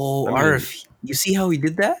Target. Oh, I mean- Arf. You see how he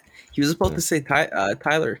did that? He was supposed to say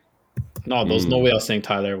Tyler. No, there's no way I was saying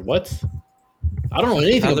Tyler. What? I don't know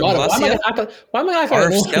anything Tyler about him. Malacia? Why am I acting like I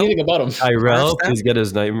Arf know Scout? anything about him? Tyrell, Arf, please get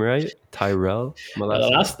his name right. Tyrell. The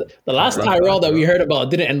last Tyrell that we heard about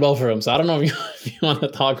didn't end well for him, so I don't know if you want to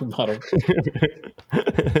talk about him.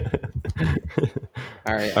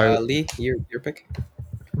 All right, All right. Lee, your pick.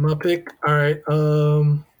 My pick. All right.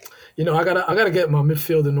 I gotta get my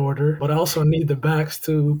midfield in order, but I also need the backs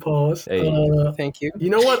to pause. Hey. Thank you. You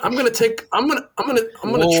know what? I'm gonna.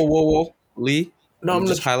 Whoa. Lee, No, I'm I'm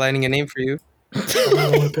just highlighting a name for you. I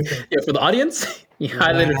want to pick him. Yeah, for the audience, you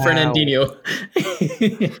highlighted Wow. Fernandinho.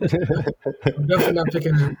 I'm definitely not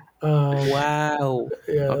picking him. Wow.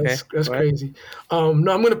 Yeah, Okay, that's go ahead. crazy. No, I'm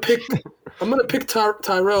gonna pick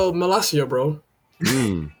Tyrell Malacia, bro.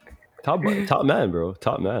 Top man, bro.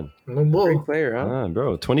 Top man. No bull. Great player, huh?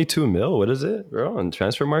 Bro, 22 mil. What is it, bro? On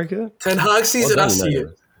transfer market? Ten Hag season, Well I done, see United.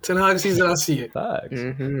 it. Ten Hag season, I see it. Facts.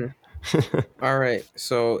 Mm-hmm. All right,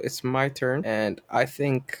 so it's my turn, and I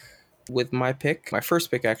think with my pick, my first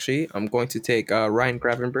pick actually, I'm going to take Ryan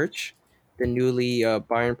Gravenberch, the newly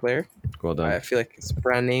Bayern player. Well done. I feel like it's a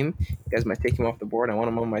brand name. You guys might take him off the board. I want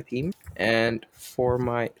him on my team. And for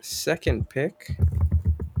my second pick,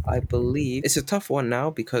 I believe it's a tough one now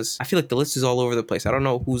because I feel like the list is all over the place. I don't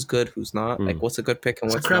know who's good, who's not. Like what's a good pick and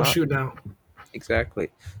It's a what's not. crapshoot now. Exactly.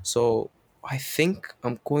 So I think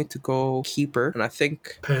I'm going to go keeper, and I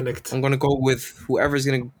think Panicked. I'm going to go with whoever's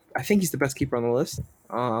going to. I think he's the best keeper on the list.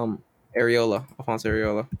 Areola, Alfonso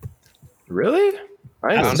Areola. Really?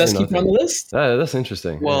 I That's don't the best see keeper on nothing. the list. That's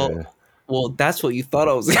interesting. Well, Yeah. Well, that's what you thought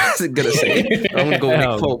I was gonna say. I'm gonna go with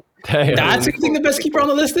Damn. Nick Pope. Damn. That's who you think the best keeper on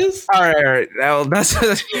the list is? All right. Well, that's.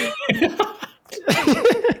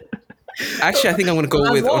 Actually, I think I'm gonna go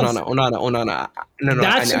That's with lost. Onana. No,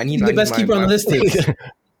 That's I need who the best my- keeper on the my- list is.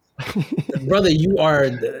 Brother, you are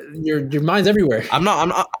your mind's everywhere. I'm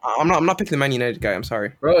not picking the Man United guy. I'm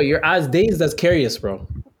sorry. Bro, you're as dazed as Carius, bro.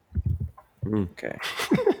 Okay.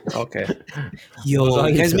 Okay. What Yo, was you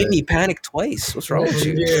I guys saying? made me panic twice. What's wrong with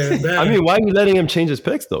you? Yeah, that, I mean, why are you letting him change his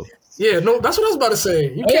picks though? yeah, no, that's what I was about to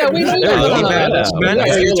say. You Oh, yeah, can't wait, do no, that. no, no, no, no, Yeah, no, yeah. no. Man, You got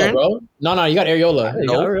it's your Areola, turn? bro. No, you got Areola.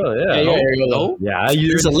 Yeah, really, Yeah, you got Areola. No. Yeah, you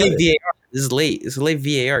This is a late did it. VAR. This is late. It's a late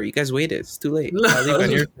VAR. You guys waited. It's too late. No, I'll leave it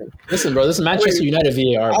on your turn. Listen, bro, this is Manchester United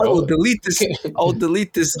VAR, I will bro. delete this. I'll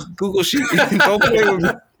delete this Google sheet. Don't play with me.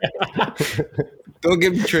 Don't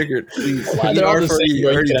get me triggered, please. They're all the for same,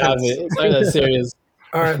 bro. You can have it. It's not that serious.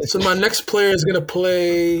 All right, so my next player is gonna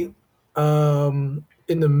play in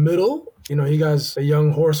the middle. You know, he got a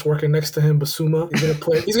young horse working next to him, Basuma.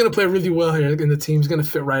 He's gonna play really well here in the team. He's gonna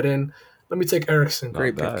fit right in. Let me take Ericsson.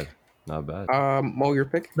 Great Not pick. bad. Not bad. Mo, your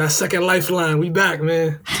pick. That second lifeline. We back,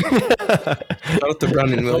 man. Shout out to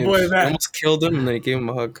Brandon boy, Williams. that- I almost killed him, and then he gave him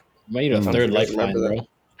a hug. Might need a third lifeline, remember bro.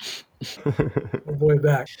 My boy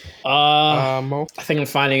back. Mo. I think I'm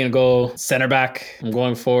finally gonna go center back. I'm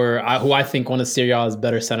going for who I think one of Serie A's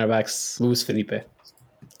better center backs, Luis Felipe.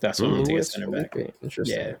 That's what I'm gonna take as center back.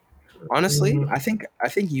 Interesting. Yeah. Honestly, I think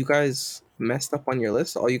you guys messed up on your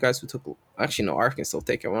list. All you guys who took. Actually, no, Arf can still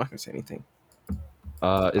take it. We're not gonna say anything.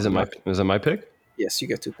 Is it my pick? Yes, you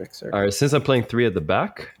get 2 picks, sir. All right. Since I'm playing 3 at the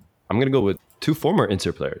back, I'm gonna go with two former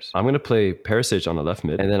Inter players. I'm gonna play Perisic on the left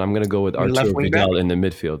mid, and then I'm gonna go with Left Arturo wing Vidal in the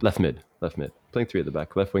midfield. Left mid. Playing three at the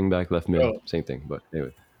back. Left wing back, left mid. Bro. Same thing. But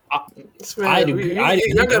anyway. I'd agree.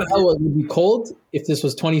 It would be cold if this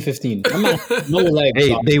was 2015. I'm not no legs.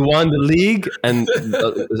 Hey, off. they won the league and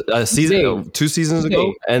a season, 2 seasons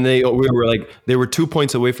ago, and they were 2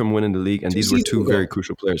 points away from winning the league, and these were two very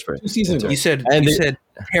crucial players for it. 2 seasons ago. You said And you they- said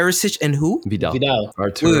Perisic and who? Vidal.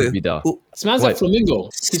 Arturo Wait, Vidal. who- This man's What? at Flamingo.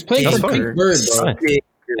 He's playing That's for fine. Pink Bird, bro. Fine.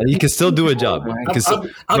 And he can still do a job. He can still-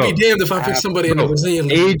 I'll be Bro, damned if I pick somebody in the Brazilian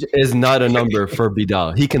league. age is not a number for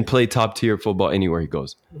Vidal. He can play top tier football anywhere he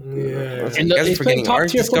goes. Yeah. And You guys are he's playing forgetting top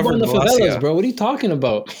ours tier football in the discovered favelas, Malacia. bro. What are you talking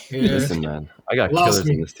about? Yeah. Listen, man, I got Lost killers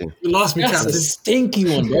me. in this team. You lost me, That's a Captain. stinky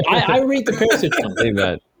one, bro. I rate the Perisic one. Hey,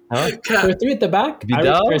 man. Huh? Cap. For 3 at the back, I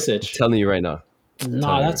Vidal, rate I'm Perisic. telling you right now.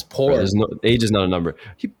 Nah, that's Bro, poor. there's no age is not a number.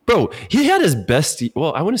 He had his best.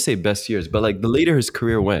 Well, I wouldn't say best years, but like the later his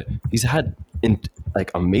career went, he's had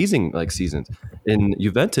amazing seasons. In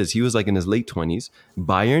Juventus, he was like in his late 20s.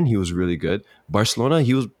 Bayern, he was really good. Barcelona,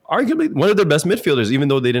 he was arguably one of their best midfielders, even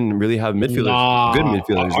though they didn't really have midfielders, Nah, good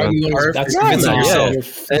midfielders. Are you, Arf, that's you're convincing convincing yourself.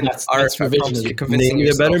 yourself. That's Arf, I promise revisionism. you're convincing Name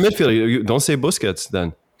me a better yourself. midfielder. You don't say Busquets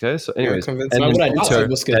then. Okay, so anyways, and convincing Why then would I not say Inter,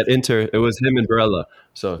 Busquets? at Inter, it was him and Barella.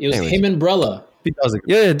 So It was anyways, him and Brella.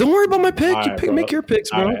 yeah, don't worry about my pick. All You right, pick, bro. make your picks,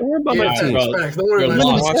 bro. All right. Don't worry about Yeah, my team. bro. facts. Don't worry You're about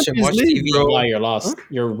lost. it. Watch Champions TV. League, bro. Why you're lost.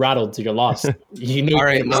 You're rattled. You're lost. You know. All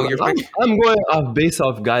right, no, you're I'm going based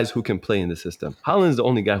off guys who can play in the system. Haaland's the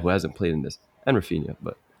only guy who hasn't played in this, and Rafinha.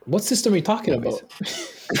 But What system are you talking about?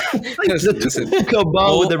 Listen.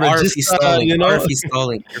 Cabal with the Arf, Regista, he's stalling. you know. Arf, he's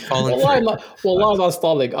stalling. You're falling Well, for it. I'm not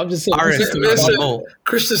stalling. I'm just saying. Arf, what system are you Listen, talking oh.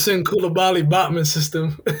 Christensen, Koulibaly, Botman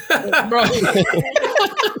system. about, bro?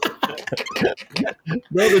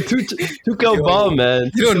 Bro, the two Cabal,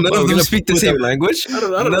 man. You know, none of them Gonna speak the put same their- language. I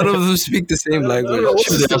don't None know. of them speak the same I don't know language.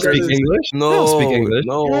 what They don't speak English. They No, don't speak English.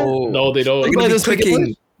 no, No, they don't. They're Everybody gonna be doesn't speak clicking.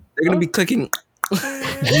 English? They're gonna be clicking.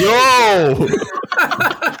 Yo!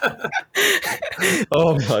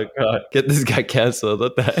 Oh my god! Get this guy canceled.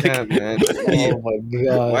 What the heck? Yeah, man. Oh my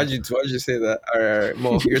god. Why'd you say that? All right.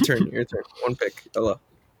 Mo, your turn. Your turn. One pick. Hello. All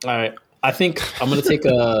right. I think I'm gonna take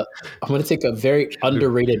a very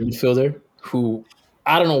underrated midfielder who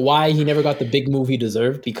I don't know why he never got the big move he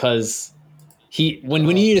deserved because when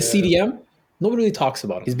he needed a CDM, nobody really talks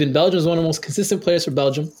about him. He's been Belgium's one of the most consistent players for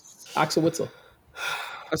Belgium. Axel Witsel.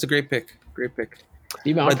 That's a great pick. Great pick.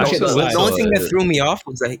 Even I But appreciate the, the Witsel- size. the only thing that Witsel- threw me off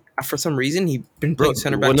was that for some reason he'd been playing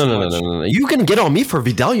center back. Well, too much. no. You can get on me for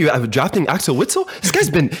Vidal. You're drafting Axel Witsel. This guy's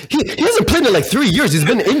been he hasn't played in like 3 years. He's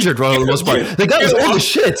been injured for the most part. The guy was old as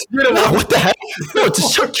shit. What the heck? No,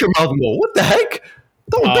 just shut your mouth, Mo. What the heck?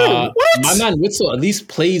 Don't what? My man Witsel at least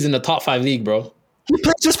plays in the top 5 league, bro. He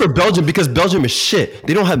plays just for Belgium because Belgium is shit.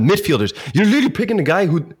 They don't have midfielders. You're literally picking a guy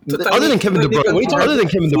who, other than Kevin De What are you Bruyne, talking other than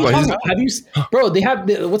Kevin De Bruyne, he's- Have you, bro? They have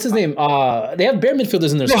what's his name? They have bare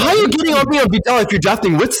midfielders in their Bro, squad. how are you getting on me on Vidal if you're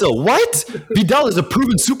drafting Witsel? What? Vidal is a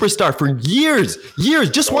proven superstar for years.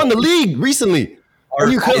 Just won the league recently. Are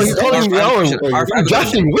you calling me out? You're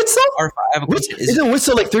drafting Witsel? Arf, I have a question. Isn't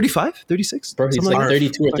Witsel like 35, 36? Bro, he's Something like that?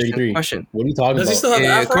 32 or Question, 33. question. What are you talking Does he about? still have the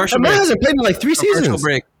afro? commercial That man break. hasn't played in like 3 Commercial seasons.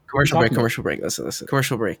 break. Commercial break. talking Commercial break. Listen.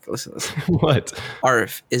 Commercial break. Listen. What?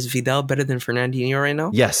 Arf, is Vidal better than Fernandinho right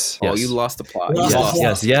now? Yes. Oh, yes. you lost the plot. Lost You the lost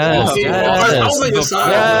plot. Yes. Oh, I was on your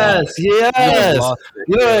side. Yes. lost it.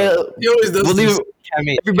 Yeah. He always does We'll leave this.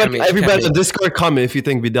 everybody in the Discord comment if you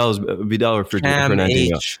think Vidal or Cam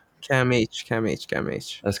Fernandinho. H. Cam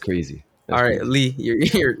H. That's crazy. All right, Lee,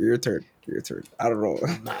 your turn. Your turn. I don't know.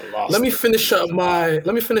 Not lost. Let me finish up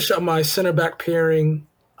my center back pairing.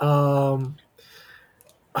 I'm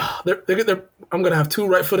gonna have 2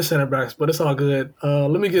 right-footed center backs, but it's all good. Let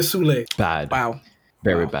me get Sule. Bad. Wow.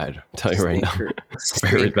 Very bad. I'm telling you right now.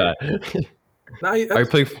 Stinker. Very bad. Now Are you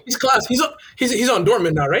playing? he's class. He's on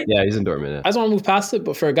Dortmund now, right? Yeah, he's in Dortmund. I just want to move past it,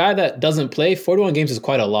 but for a guy that doesn't play, 41 games is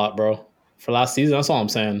quite a lot, bro. For last season, that's all I'm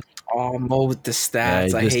saying. Oh, Mo with the stats. Yeah,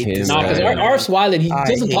 he I just hate came this. Nah, because Yeah. Ars Weiland, he I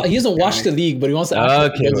doesn't hate he doesn't watch guy. the league, but he wants to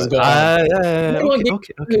ask Okay. what's going on. Yeah. 41 games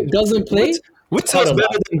Okay. doesn't play. Witzel's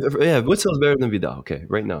better than Vidal. Okay,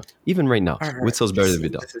 right now. Even right now. All right. Witzel's better than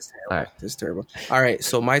Vidal. This is terrible. All right. This is terrible. All right,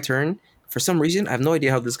 so my turn. For some reason, I have no idea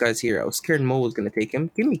how this guy's here. I was scared Mo was going to take him.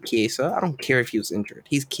 Give me Chiesa. I don't care if he was injured.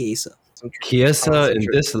 He's Chiesa. Chiesa in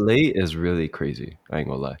this late is really crazy. I ain't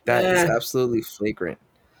gonna lie. That is Yeah. absolutely flagrant.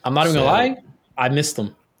 I'm not even gonna So- lie. I missed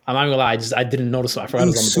him. I'm not even gonna lie. I didn't notice him. I forgot he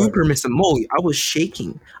You was on the board. super missed him. Mo, I was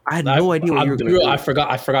shaking. I had no idea what you were going to do. I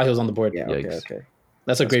forgot he was on the board. Yeah, Yikes. okay.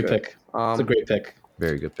 That's a great good. pick. That's a great pick.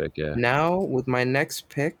 Very good pick, yeah. Now, with my next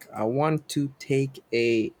pick, I want to take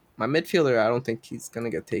my midfielder. I don't think he's going to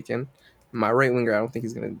get taken. My right winger, I don't think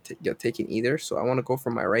he's going to get taken either. So I want to go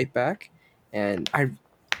for my right back. And I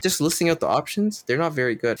just listing out the options, they're not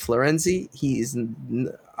very good. Florenzi,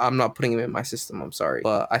 I'm not putting him in my system. I'm sorry.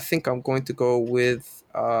 But I think I'm going to go with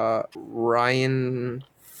Ryan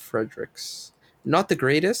Fredericks. Not the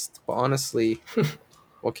greatest, but honestly,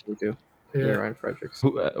 what can you do? Yeah, Ryan Fredericks.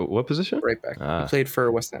 What position? Right back. He played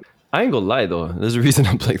for West Ham. I ain't gonna lie though. There's a reason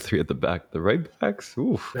I'm playing 3 at the back. The right backs,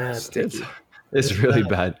 oof, it's really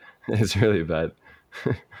bad. It's really bad.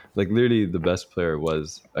 Like literally, the best player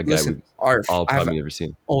was a guy we've all probably never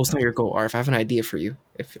seen. Oh, it's not your goal, Arf. I have an idea for you.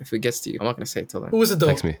 If it gets to you, I'm not gonna say it till then. Who is it though?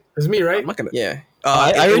 Text me. It's me, right? I'm not gonna. Yeah.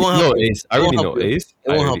 I already know Ace. I already know Ace.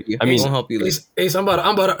 It won't help you. I mean, it won't help you. Ace, I'm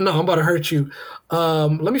about to hurt you.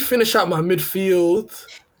 Let me finish out my midfield.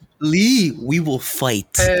 Lee, we will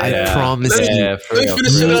fight. I promise you. Let me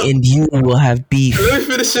finish it up. Me and you will have beef. Let me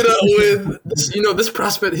finish it up with this, this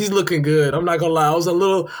prospect. He's looking good. I'm not gonna lie. I was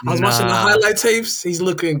watching the highlight tapes. He's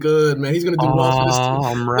looking good, man. He's gonna do well for this team.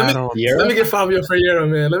 I'm rattled. Let me get Fabio Ferreira,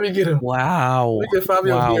 man. Let me get him. Wow. Let me get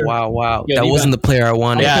Fabio Ferreira. Wow. That wasn't the player I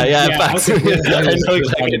wanted. Yeah. Facts. I know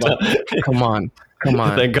exactly. Come on.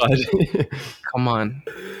 Thank God. Come on.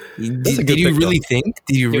 Did you really think?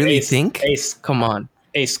 Did you really think? Ace, come on.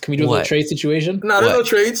 Ace, can we do a little trade situation? No, there's no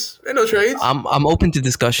trades. Ain't no trades. I'm open to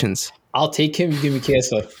discussions. I'll take him. You give me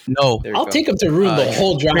Kesa. No. I'll take him to ruin the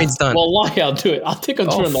whole draft. Trade's done. Wallahi, I'll do it. I'll take him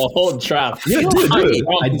to ruin the whole draft. Yeah, do it.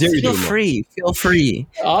 I dare you. Feel free. Feel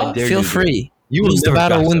free. You lose the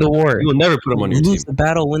battle, win the war. You will never put him on your team. Lose the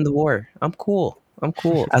battle, win the war. I'm cool.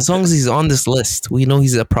 As long as he's on this list, we know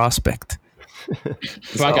he's a prospect.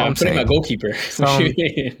 I'm putting my goalkeeper. All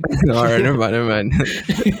right, never mind.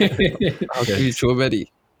 Okay, he's Chouameni.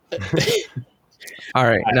 All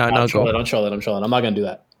right, now go. I'm trolling. I'm not gonna do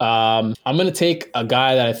that. I'm gonna take a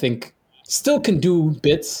guy that I think still can do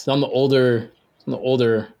bits on the older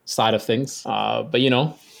side of things. But he's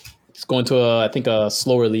going to a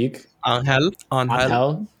slower league.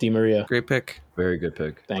 Angel Di Maria. Great pick. Very good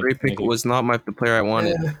pick. Great pick. Was not the player I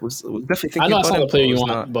wanted. Was definitely thinking I know it's not the player you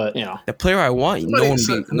want, not. but the player I want.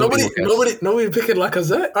 Nobody picking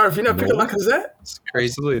Lacazette. Or if you're not picking Lacazette, it's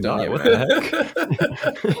crazy. Not. What the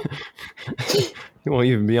heck? He won't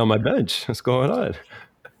even be on my bench. What's going on?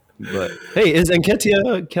 But hey, is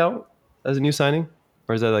Nketiah count as a new signing?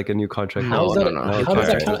 Or is that like a new contract? No. How does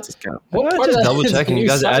that count? Just double checking. You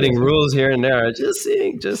guys are adding rules here and there. Just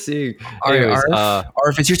seeing. Anyways, or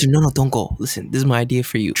if it's your turn, no, don't go. Listen, this is my idea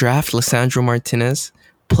for you. Draft Lisandro Martinez,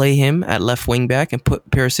 play him at left wing back, and put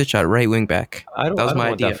Perisic at right wing back. That was my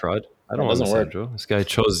idea. That fraud. I don't want Lisandro. This guy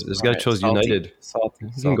chose United. Salty.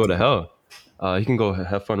 He can go to hell. He can go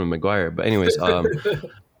have fun with Maguire. But anyways,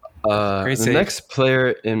 the next player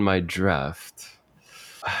in my draft.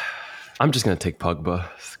 I'm just gonna take Pogba.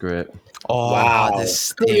 Screw it. Oh wow!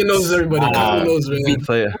 This knows everybody. Wow. Knows, man.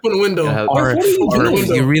 Open the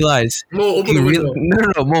window. You realize? Open the window.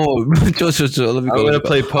 No, Mo. Let me go. I'm gonna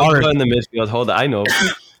play Pogba in the midfield. Hold on, I know.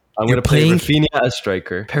 I'm gonna play Rafinha as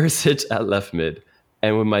striker, Perisic at left mid,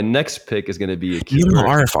 and with my next pick is gonna be a keeper. No,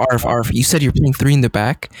 Arf. You said you're playing 3 in the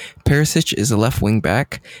back. Perisic is a left wing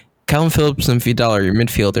back. Calvin Phillips and Vidal are your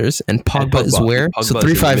midfielders, and Pogba is where? So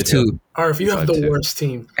 3-5-2. Arf, you have the worst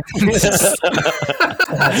team. And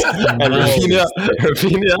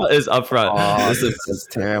Rafinha is up front. This is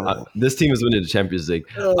terrible. This team is winning the Champions League.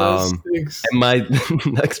 And my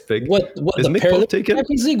next pick. What is the Mick taken?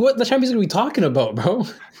 Champions League? What the Champions League are we talking about, bro?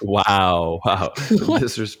 Wow.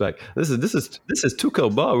 Disrespect. This is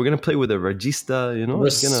Tuchel ball. We're gonna play with a Regista.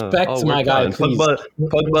 Respect my guy. Pogba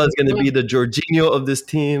is gonna be the Jorginho of this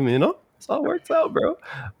team. It's all works out, bro.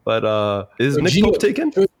 But is Nick Pope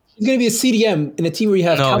taken? He's going to be a CDM in a team where you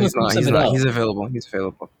have Calvin Phillips and Vidal. He's available.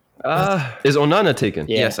 Is Onana taken?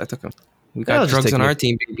 Yeah. Yes, I took him. We got drugs on our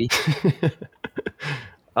team, baby.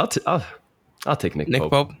 I'll take Nick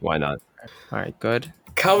Pope. Why not? All right, good.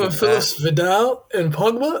 Calvin Phillips, Vidal, and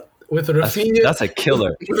Pogba with Rafinha. That's a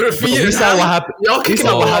killer. With Rafinha. We saw what happened. Y'all kicking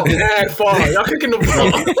the ball mad far. Y'all kicking the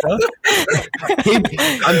ball.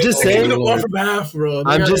 I'm just saying. The ball from half, bro.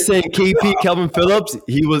 I'm just saying. KP, Calvin Phillips.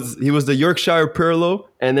 He was the Yorkshire Pirlo,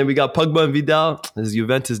 and then we got Pogba and Vidal. This is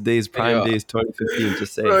Juventus days, prime days, 2015.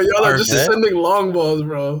 Just saying. Bro, y'all are just sending long balls,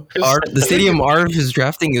 bro. The stadium Arv is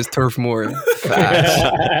drafting is Turf Moor. Facts.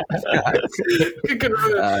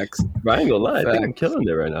 Bro, I ain't gonna lie. I think I'm killing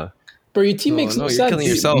it right now. Bro, your team makes no sense. You're killing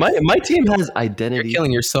yourself. My team has identity. You're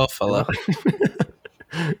killing yourself, fella.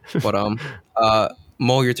 But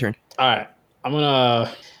Mo, your turn. All right, I'm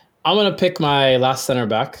gonna pick my last center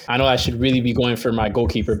back. I know I should really be going for my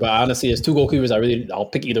goalkeeper, but honestly, there's 2 goalkeepers. I'll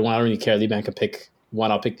pick either one. I don't really care. Liban can pick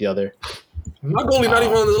one. I'll pick the other. My goalie not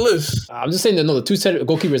even on the list. I'm just saying that no, the two set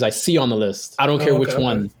goalkeepers I see on the list. I don't care which okay.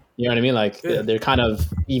 one. You know what I mean? Like they're kind of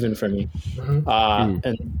even for me,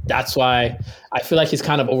 and that's why I feel like he's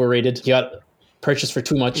kind of overrated. He got purchased for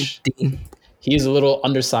too much. He is a little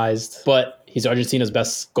undersized, but he's Argentina's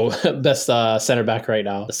best center back right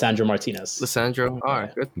now, Sandro Martinez. Lissandro. All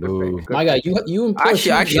right, good. My guy, you employ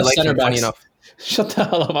Actually like center him, funny backs. enough. Shut the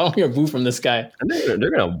hell up! I don't hear a boo from this guy. And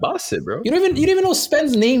they're gonna boss it, bro. You don't even know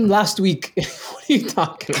Spen's name last week. What are you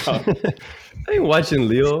talking about? I ain't watching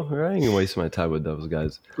Leo. I ain't gonna waste my time with those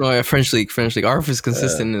guys. Oh yeah, French league. Arf is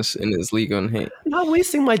consistent in his league on hate. I'm not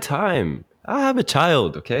wasting my time. I have a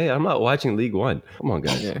child, okay? I'm not watching League One. Come on,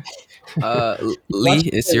 guys. Yeah. Lee,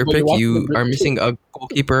 it's your pick. You are missing a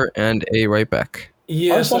goalkeeper and a right back.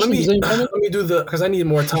 Yeah, so let me Brazilian do because I need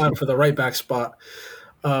more time for the right back spot.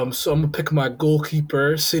 So I'm gonna pick my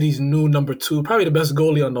goalkeeper, City's new number 2, probably the best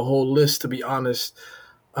goalie on the whole list, to be honest.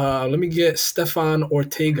 Let me get Stefan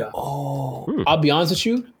Ortega. I'll be honest with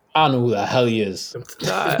you. I don't know who the hell he is. If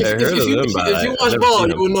you watch ball,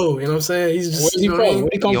 you will know. You know what I'm saying? He's just. Where's he from?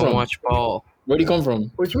 Where'd he come You don't from? watch ball. Where'd he come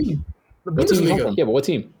from? What you mean? The What team he come from? Bundesliga. Yeah, but what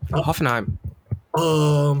team? Hoffenheim.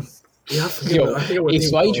 Yeah, I forget. Yo, I forget what Ace,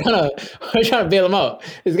 team why it's you trying to bail him out?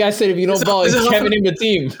 This guy said if you know ball, is he's it Kevin in the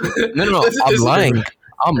team. No, I'm lying.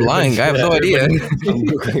 I'm lying. I have no idea. I'm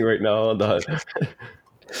Googling right now. Hold on.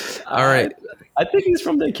 All right. I think he's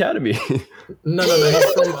from the academy. No.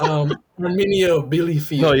 He's from Armenia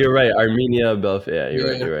Bielefeld. No, you're right. Armenia, Belfast. Yeah,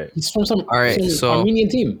 you're right. He's from some All right, some so- Armenian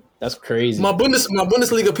team. That's crazy. My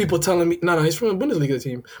Bundesliga people telling me no, he's from a Bundesliga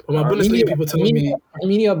team. But my Bundesliga people telling me.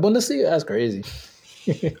 Armenia Bundesliga. That's crazy.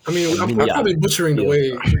 I mean, I'm probably butchering the way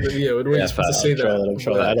you're supposed to say that. I'm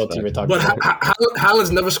sure that. I don't think we're talking But about.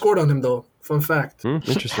 Haaland's never scored on him though. Fun fact.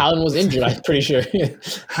 Interesting. Haaland was injured. I'm pretty sure.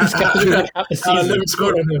 He's got to do like half the Haaland season. never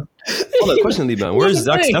scored on him. Hold on, question, Liban. Where's What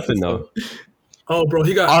Zach the Steffen though? Oh, bro,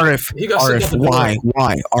 he got RF. He got sent RF. out the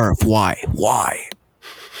door. Why? Why?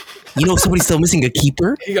 You know somebody's still missing a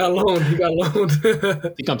keeper? He got loaned. I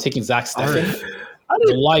think I'm taking Zach Steffen.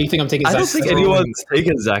 Why you think I'm taking I Zach don't think Steffen? anyone's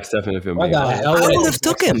taking Zach Steffen if you're Why being the honest. hell I would would I have take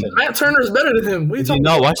took Zach him. Steffen? Matt Turner's better than him. What are you Did you talking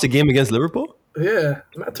not about? watch the game against Liverpool? Yeah,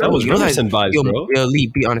 Matt That Turner. was Robertson vibes, yo, bro. Yo, Lee,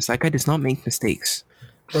 be honest. That guy does not make mistakes.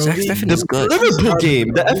 Bro, Zach he- Steffen is good. Liverpool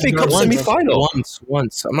game, the FA Cup Once. semi-final.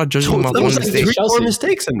 Once. I'm not judging him on That one was like mistake. 3-4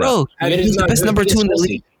 mistakes in that. Bro, And he's the not best good. number 2 in the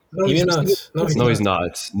league. No, he's not. No, he's No, not. he's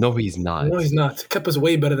not. No, he's not. No, he's not. Kepa's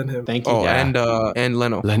way better than him. Thank you. Oh, Yeah. and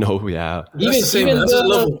Leno. Leno, yeah. That's the same. That's his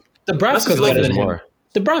level. the That's his Bravka's better level. than him. More.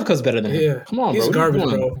 The Bravka's better than him. Yeah, Come on, he's bro. garbage,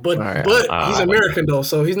 Come on. bro. But All right. he's American though,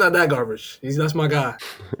 so he's not that garbage. That's my guy.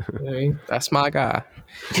 You know what I mean? That's my guy.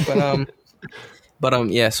 But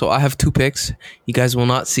yeah, so I have 2 picks. You guys will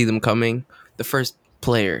not see them coming. The first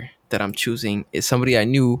player that I'm choosing is somebody I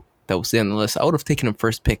knew that was on the list. I would have taken him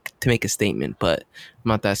first pick to make a statement, but I'm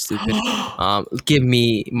not that stupid. Give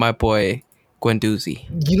me my boy Guendouzi.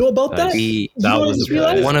 You know about that? The That know was this a real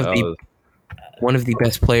life? one of that the was- one of the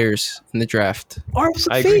best players in the draft. Arf's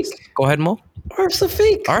a I agree. fake. Go ahead, Mo. Arf's a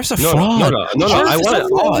fake. Arf's a No, fraud. no. I Arf's a want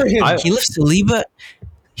fraud. over him. He lifts Saliba.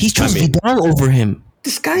 He chose mean- Vidal over him.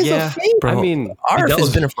 This guy's Yeah. a fake. Bro, I mean, Arf Vidal's- has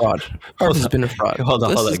been a fraud. Arf has been a fraud. Hold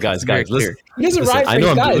on, This is guys. very Listen, clear. He doesn't listen, ride I for know his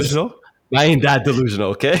I'm guys. delusional. I ain't that delusional,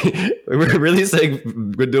 okay? We're really saying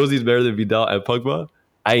Guendouzi's better than Vidal and Pogba.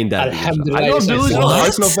 I ain't that delusional. I know I'm Alhamdulillah, delusional, what?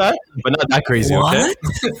 Arsenal fan, but not that crazy, okay?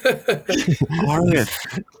 What? Arf.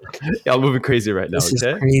 Yeah, I'm moving crazy right now, This is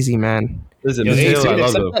okay? crazy, man. Listen, Yo, Mateo, Ace, you I can love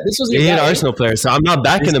accept him. that. This was He your ain't guy. Arsenal player, so I'm not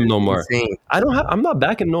backing him no more. Insane. I'm not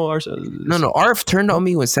backing no Arsenal. No. Arf turned on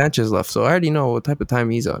me when Sanchez left, so I already know what type of time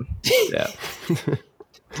he's on. Yeah.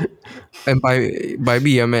 And by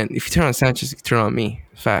me, I meant if you turn on Sanchez, you can turn on me.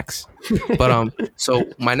 Facts. But so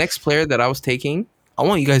my next player that I was taking, I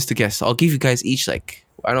want you guys to guess. I'll give you guys each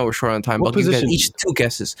I know we're short on time, but What I'll give you guys position? each 2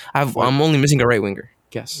 guesses. I'm only missing a right winger.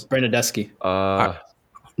 Guess. Bernadeschi.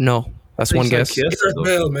 No, that's one guess. Gareth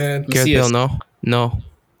Bale, man. Gareth Bale, no.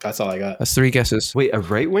 That's all I got. That's 3 guesses. Wait, a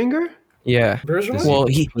right winger? Yeah. Bergeron? Well,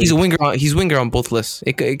 he's a winger. He's winger on both lists.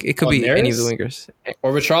 It could be any of the Neres? wingers.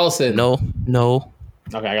 Or Richarlison. No.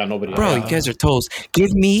 Okay, I got nobody. Bro, you guys are toes.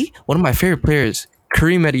 Give me one of my favorite players,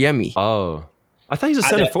 Kareem Adeyemi. Oh. I thought he was a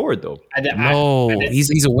center forward, though. No,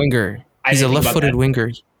 he's a winger. I He's a didn't think about left-footed that.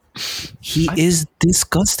 winger. He is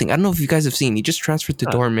disgusting. I don't know if you guys have seen. He just transferred to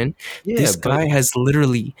Dortmund. Yeah, This but- guy has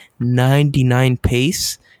literally 99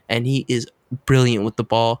 pace, and he is brilliant with the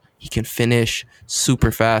ball. He can finish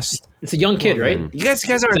super fast. It's a young kid, right? You guys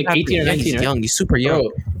are like 18 or 19, He's right? young. He's super young.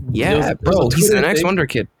 Bro, Yeah, there's bro. a He's the Twitter next thing. wonder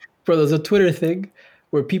kid. Bro, there's a Twitter thing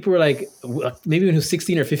where people were like, maybe when he was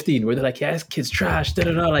 16 or 15, where they're like, yeah, this kid's trash,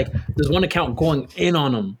 da-da-da. Like, there's one account going in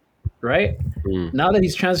on him, right? Now that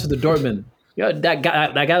he's transferred to Dortmund, Yo, that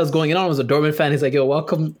guy was going in on was a Dortmund fan. He's like, yo,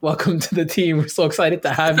 welcome to the team. We're so excited to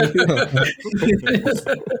have you.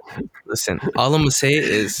 Listen, all I'm gonna say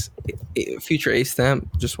is, future A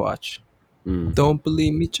stamp. Just watch. Don't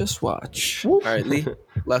believe me, just watch. All right, Lee.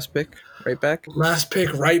 Last pick, right back. Last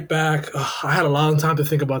pick, right back. I had a long time to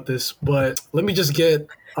think about this, but let me just get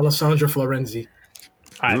Alessandro Florenzi.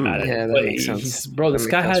 I got it. Yeah, that makes sense. Bro, this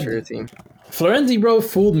That guy makes sense had for your team. Florenzi, bro,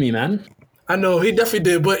 fooled me, man. I know he definitely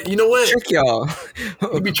did, but you know what? Trick y'all.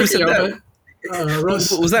 He be Who tricking said y'all, that? man.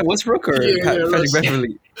 Russ. Was that Westbrook or Yeah, Patrick Russ.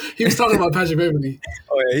 Beverly? He was talking about Patrick Beverly.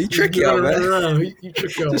 Oh yeah, he trick y'all, man. He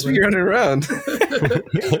tricked y'all, Just man. be running around.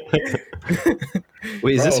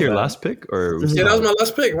 Wait, is this Bro, your man. last pick or? Yeah, that was my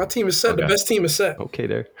last pick. My team is set. The Okay. best team is set. Okay,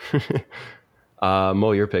 there.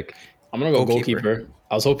 Mo, your pick. I'm gonna go Goalkeeper. goalkeeper.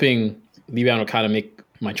 I was hoping Liban would kind of make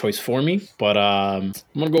my choice for me, but I'm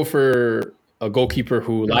gonna go for a goalkeeper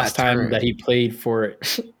who last time Turner. that he played for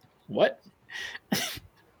what?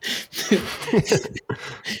 Sorry,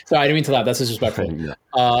 I didn't mean to laugh. That's disrespectful.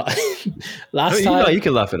 Last You time, know, you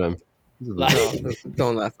can laugh at him.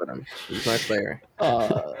 Don't laugh at him. He's my player.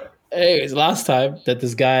 anyways, last time that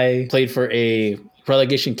this guy played for a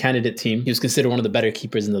relegation candidate team, he was considered one of the better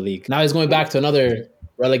keepers in the league. Now he's going back to another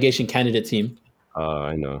relegation candidate team.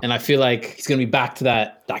 I know. And I feel like he's going to be back to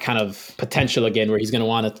that kind of potential again, where he's going to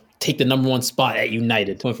want to take the number one spot at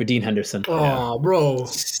United. Going for Dean Henderson. Oh, bro.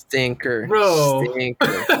 Stinker. Bro. Stinker.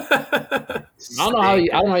 I don't know how you.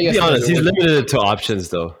 I don't know how you To be guys. honest, he's limited to options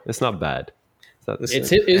though. It's not bad.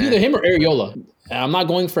 It's either him or Areola. And I'm not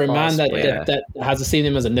going for a man that, yeah. that has the same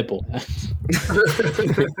name as a nipple.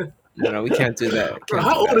 No, we can't do that. Bro,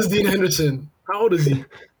 how old is Dean Henderson? How old is he?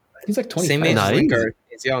 He's like 25. Same age Nah, as he's- Lingard.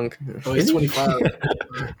 He's young. Oh, he's 25.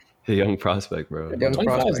 A young prospect, bro. Young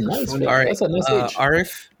 25 is prospect. nice. All Man. right, That's a nice age.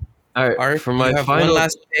 Arif. All right, Arif, for my you have final one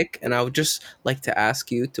last pick, and I would just like to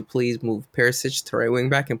ask you to please move Perisic to right wing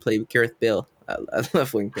back and play Gareth Bale at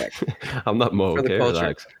left wing back. I'm not Mo, For the okay? culture.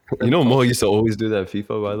 Relax. You know Mo used to always do that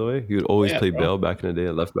FIFA, by the way. He would always Yeah, play bro. Bale back in the day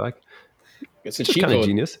at left back. It's a Just cheat kind of code.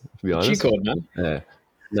 genius, to be honest. Cheat code, man. Yeah.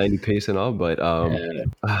 90 pace and all, but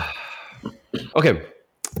Yeah. okay.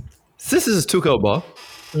 Since this is Tuchel ball,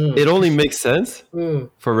 it only makes sense Mm.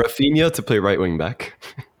 for Rafinha to play right wing back.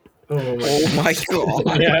 Oh, my Oh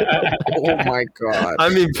my god! Oh my god! I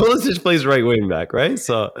mean, Pulisic plays right wing back, right?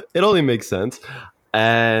 So it only makes sense.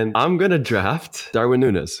 And I'm gonna draft Darwin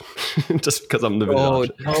Nunes just because I'm living Oh,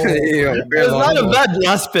 it. it's It's not a bad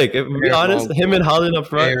last pick. If we be Very honest, long him and Haaland up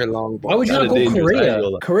front. Very long ball. Why would you Kinda not go dangerous, Correa?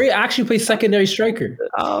 Areola. Correa actually plays secondary striker.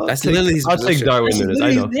 That's literally his I'll take position. Darwin That's Nunes.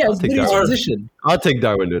 I know. yeah, I'll it's take literally his Darwin. position. I'll take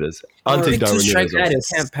Darwin Nunes. I'll take Darwin Nunes. Strike over. that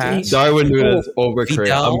can't pass. Darwin Nunes over Correa.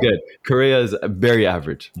 Vidal? I'm good. Correa is very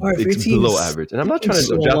average. Alright, for It's your team below is- average. And I'm not trying to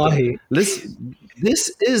So draft wallahi. him. Listen,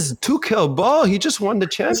 this is Tuchel ball. He just won the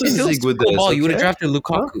Champions League with this. ball. You would have okay? drafted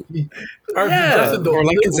Lukaku. Or Yeah. drafted the- Or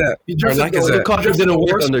Lacazette. He drafted Or the- Lacazette. Lukaku drafted didn't the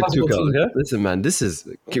work worst under possible Tuchel. team. Yeah? Listen, man, this is.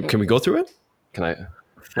 Can we go through it? Can I?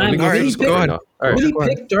 Man, go ahead, really go ahead. All right.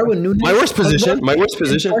 Really pick Darwin Nunes? My worst position is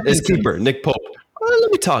Parkinson's. keeper, Nick Pope.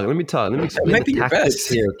 Let me talk. Let me explain might be the your tactics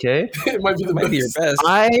best. here, okay? It might be the Might be your best. best.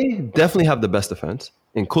 I definitely have the best defense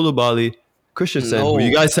in Koulibaly, Christensen. No. Who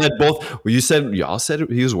you guid said both. Well, y'all said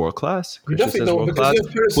he was world class. You definitely know because you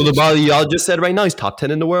have Perisic. Koulibaly, y'all just said right now he's top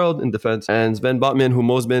 10 in the world in defense. And Sven Botman, who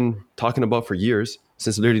Mo's been talking about for years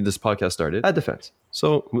since literally this podcast started, at defense.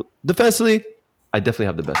 So defensively, I definitely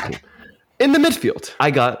have the best team. In the midfield,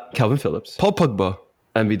 I got Calvin Phillips, Paul Pogba,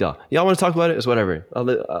 and Vidal. Y'all want to talk about it? It's whatever. I'll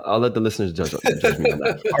let the listeners judge me on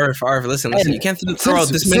that. Arif, listen. You can't throw out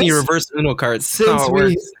this many reverse Uno cards. That's not how it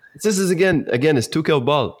works. This is again, it's Tuchel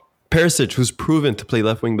ball. Perisic, who's proven to play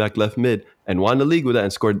left wing back, left mid, and won the league with that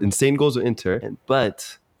and scored insane goals with Inter.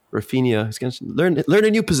 But Rafinha is going to learn a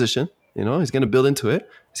new position. You know, he's going to build into it.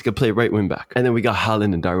 He's going to play right wing back. And then we got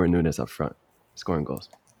Haaland and Darwin Nunes up front, scoring goals.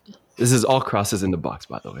 This is all crosses in the box,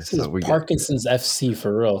 by the way. This is So we get Parkinson's FC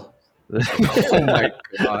for real. Oh my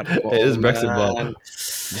god! it is Brexit ball. man.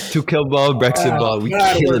 Tuchel ball, Brexit ball. We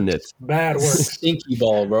bad killing work. it. Bad work. Stinky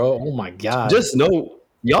ball, bro. Oh my god. Just know,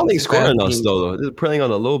 y'all ain't scoring bad on us, team. though. They're playing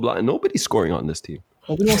on a low block. Nobody's scoring on this team.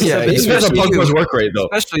 Oh, we don't Yeah, separate It depends on especially Pogba's you. work rate, though.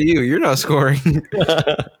 Especially you. You're not scoring.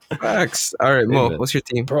 Facts. All right, Mo. Amen. What's your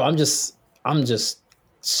team? Bro, I'm just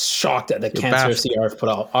shocked at the You're cancer baffled. CRF put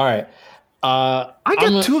out. All right. I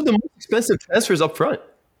got two of the most expensive transfers up front.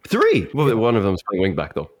 Three. Well, one of them is playing wing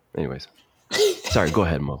back, though. Anyways. Sorry, go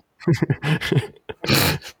ahead, Mo.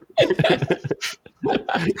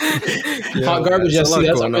 Hot Garbage there's a lot FC.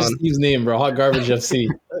 That's going our on. Steve's name, bro. Hot Garbage FC.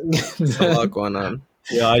 There's a lot going on.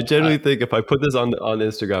 Yeah, I generally think if I put this on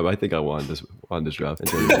Instagram, I think I won this draft. I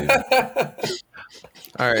generally think.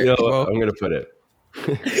 All right. You know what? Well, I'm going to put it.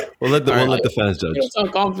 We'll let the All we'll let the fans judge. You don't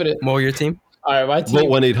sound confident. Mo, your team? All right, my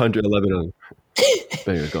Vote team. 1-800-11.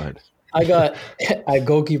 Anyway, go ahead. I got at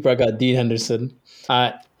goalkeeper. I got Dean Henderson.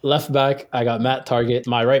 At left back, I got Matt Target.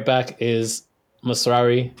 My right back is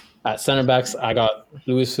Masrari. At center backs, I got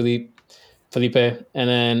Luis Felipe, and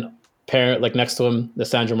then parent like next to him,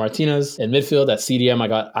 Lissandro Martinez. In midfield at CDM, I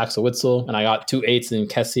got Axel Witzel, and I got 2 8s in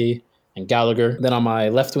Kessie and Gallagher. Then on my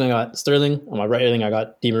left wing, I got Sterling. On my right wing, I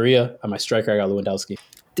got Di Maria. On my striker, I got Lewandowski.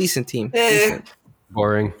 Decent team. Eh. Decent.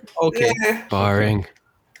 Boring. Okay. Boring.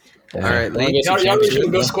 All right, Wanna ladies. get Y'all ready for the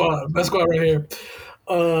championship, best squad? Best squad right here.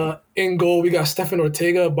 In goal, we got Stefan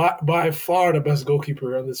Ortega, by far the best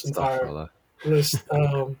goalkeeper on this entire Astaghfirullah. list.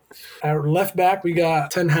 At left back, we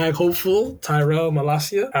got Ten Hag hopeful Tyrell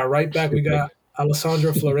Malacia. At right back, we got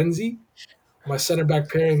Alessandro Florenzi. My center back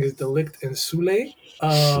pairing is Delict and Sule.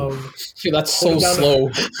 Dude, that's so Holding down slow.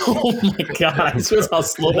 Oh my god! I swear how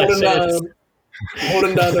slow that holding shit is.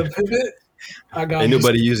 holding down the pivot. I got Ain't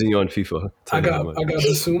nobody using you on FIFA. I got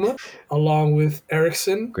Basuma along with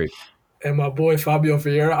Ericsson. Great. And my boy Fabio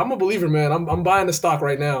Vieira. I'm a believer, man. I'm buying the stock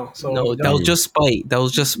right now. So No, that was just spite. That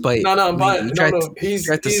was just spite. no, I'm buying. You No, tried no, to- he's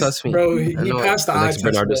tried to suss me. bro. He I know passed the eye Next test.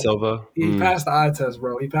 Bernardo Bro. Silva. He passed the eye test,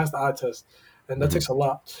 bro. He passed the eye test, and that takes a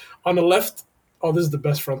lot. On the left, this is the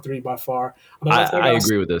best front three by far. On the left, I got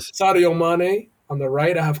agree with this. Sadio Mane. On the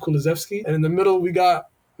right, I have Kulusevski, and in the middle, we got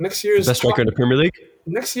next year's Best striker in the Premier League?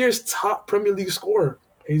 top Premier League scorer.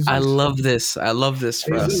 Jesus. I love this. I love this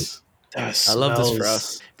for Jesus. us. I love this for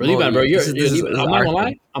us. Bro, Liban, bro, this is I'm not gonna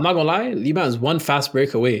lie. I'm not gonna lie. Liban is one fast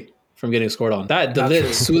break away from getting scored on. That Not Delit true.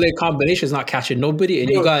 Sule combination is not catching nobody, and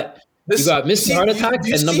you Bro, got Mr. Heart Attack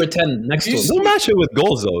and number 10 next to you him. see- Don't match it with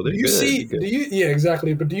goals, though. Do you see? Yeah,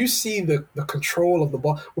 exactly. But do you see the control of the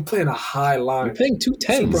ball? We're playing a high line, You're playing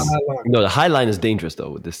 210s. super high line. No, the high line is dangerous, though,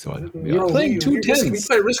 with this squad. Bro, playing two we tens.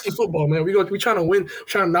 play risky football, man. We trying to win. We're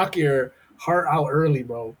trying to knock your heart out early,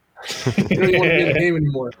 bro. You don't even want to be in the game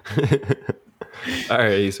anymore. All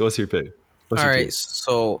right, so what's your pick? What's All your right, team?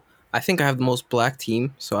 so I think I have the most black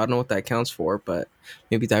team, so I don't know what that counts for, but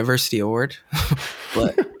maybe diversity award.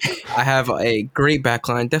 But I have a great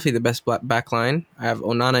backline, definitely the best backline. I have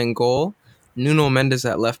Onana in goal, Nuno Mendes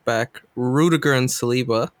at left back, Rudiger and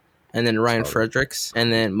Saliba, and then Ryan Fredericks.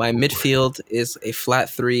 And then my midfield is a flat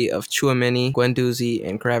three of Chouameni, Guendouzi,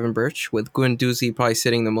 and Gravenberch, with Guendouzi probably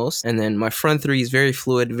sitting the most. And then my front three is very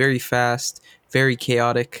fluid, very fast, very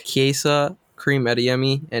chaotic. Chiesa, Karim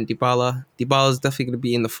Adeyemi, and Dybala. Dybala is definitely going to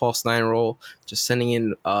be in the false nine role, just sending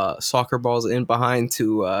in soccer balls in behind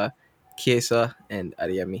to Chiesa and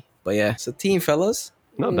Adeyemi. But yeah, it's a team, fellas.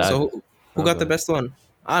 Not bad. So who Not got the bad. best one?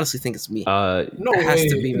 I honestly think it's me. No it has way.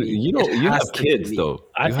 to be me. You know, It you has have to be kids, me. though.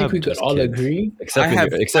 I You think have we could just all kids. agree. Except I have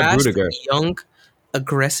except fast, Rudiger. young,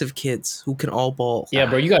 aggressive kids who can all ball. Yeah,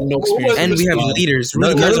 bro, you got no Who was experience. the And we best have team? leaders. None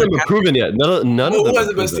Rudiger's of them our are captain. proven yet. None of Who them was are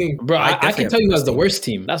the best proven. team? Bro, I I definitely can have tell you the guys best the team. worst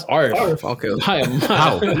team. That's ours. Okay.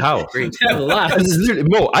 How? Great. This is literally-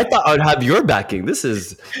 Mo, I thought I'd have your backing. This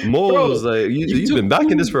is Mo's. Bro, You've took been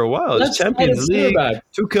backing this for a while. It's Let's Champions try to League, score back.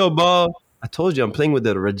 2-kill ball. I told you I'm playing with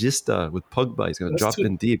the Regista with Pogba. He's gonna That's drop too-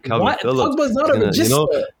 in deep. Calvin What? Phillips. Pogba's not He's a gonna,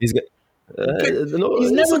 Regista. he's gonna. No, He's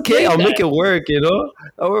it's never okay. played I'll that. make it work.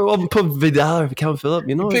 Or I'll put Vidal or Calvin Phillips.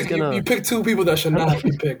 You he's pick, gonna. you pick two people that should not have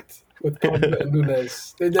been picked with Pogba and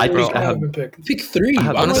Nunez. They I definitely think should I not have- have been picked. Pick three. I have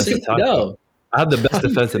I'm gonna honestly- pick Fidel. I have the best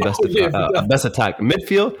defense and best Oh, yeah, best attack.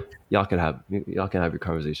 Midfield, y'all can have your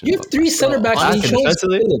conversation. You have three center backs Bro, and you attacking chose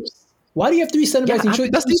defensively? Phillips. Why do you have three center backs and you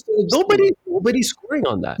chose Phillips? Nobody's scoring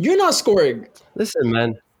on that. You're not scoring. Listen,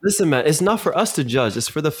 man. It's not for us to judge. It's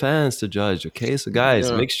for the fans to judge. Okay, so guys,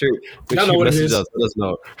 Yeah. make sure Y'all know you what it message is. us. Let us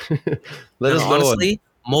know. Let us know. Honestly,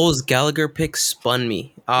 Mo's Gallagher pick spun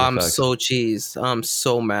me. I'm facts. so cheesed. I'm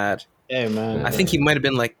so mad. Hey man, I think he might have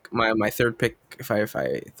been like my third pick if I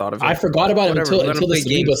thought of it. I forgot about it Whatever, let him until the play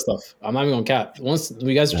Saliba games. stuff. I'm not even gonna cap. Once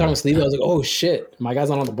you guys were talking about Saliba, I was like, oh shit, my guy's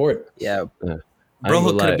not on the board. Yeah, I ain't Bro gonna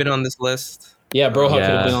could lie. have been on this list. Yeah, bro, Huck could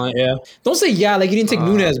have been on it. Yeah, don't say yeah like you didn't take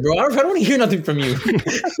Nunez, bro. I don't want to hear nothing from you.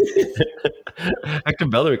 Hector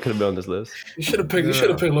Bellerin could have been on this list. You should have picked. You should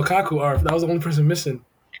have picked Lukaku. Arf. That was the only person missing.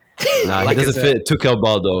 Nah, Like he doesn't I said. fit. 2-kill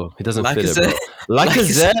ball though. He doesn't fit it, bro. Like I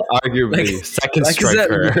Lacazette, said. arguably Like- second Like I said,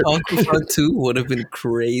 striker. Lukaku front two would have been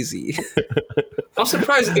crazy. I'm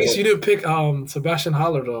surprised Ace you didn't pick Sebastian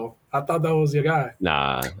Haller though. I thought that was your guy.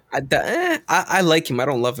 Nah, I like him. I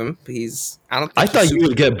don't love him. But I don't. Think I he's thought you super-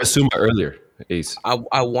 would get Basuma earlier, Ace.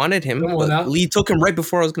 I wanted him, Come on now. but Lee took him right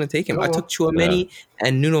before I was going to take him. Come I on. took Chouameni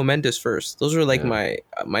and Nuno Mendes first. Those were like my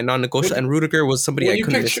non-negotiable. And Rudiger was somebody I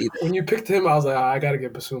couldn't miss either. When you picked him, I was like, I gotta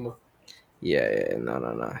get Basuma. Yeah,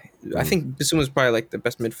 no. I think Bissouma's probably like the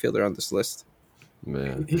best midfielder on this list.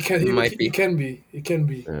 Man, He can. Might be. He can be. He can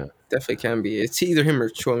be. yeah, Definitely can be. It's either him or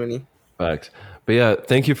Chouameni. facts. But yeah,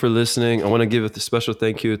 thank you for listening. I want to give a special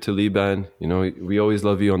thank you to Liban. You know, we always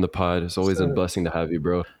love you on the pod. It's always a blessing to have you,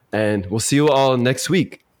 bro. And we'll see you all next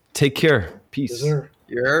week. Take care. Peace. Yes, sir.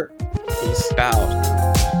 You're Peace.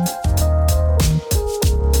 bow.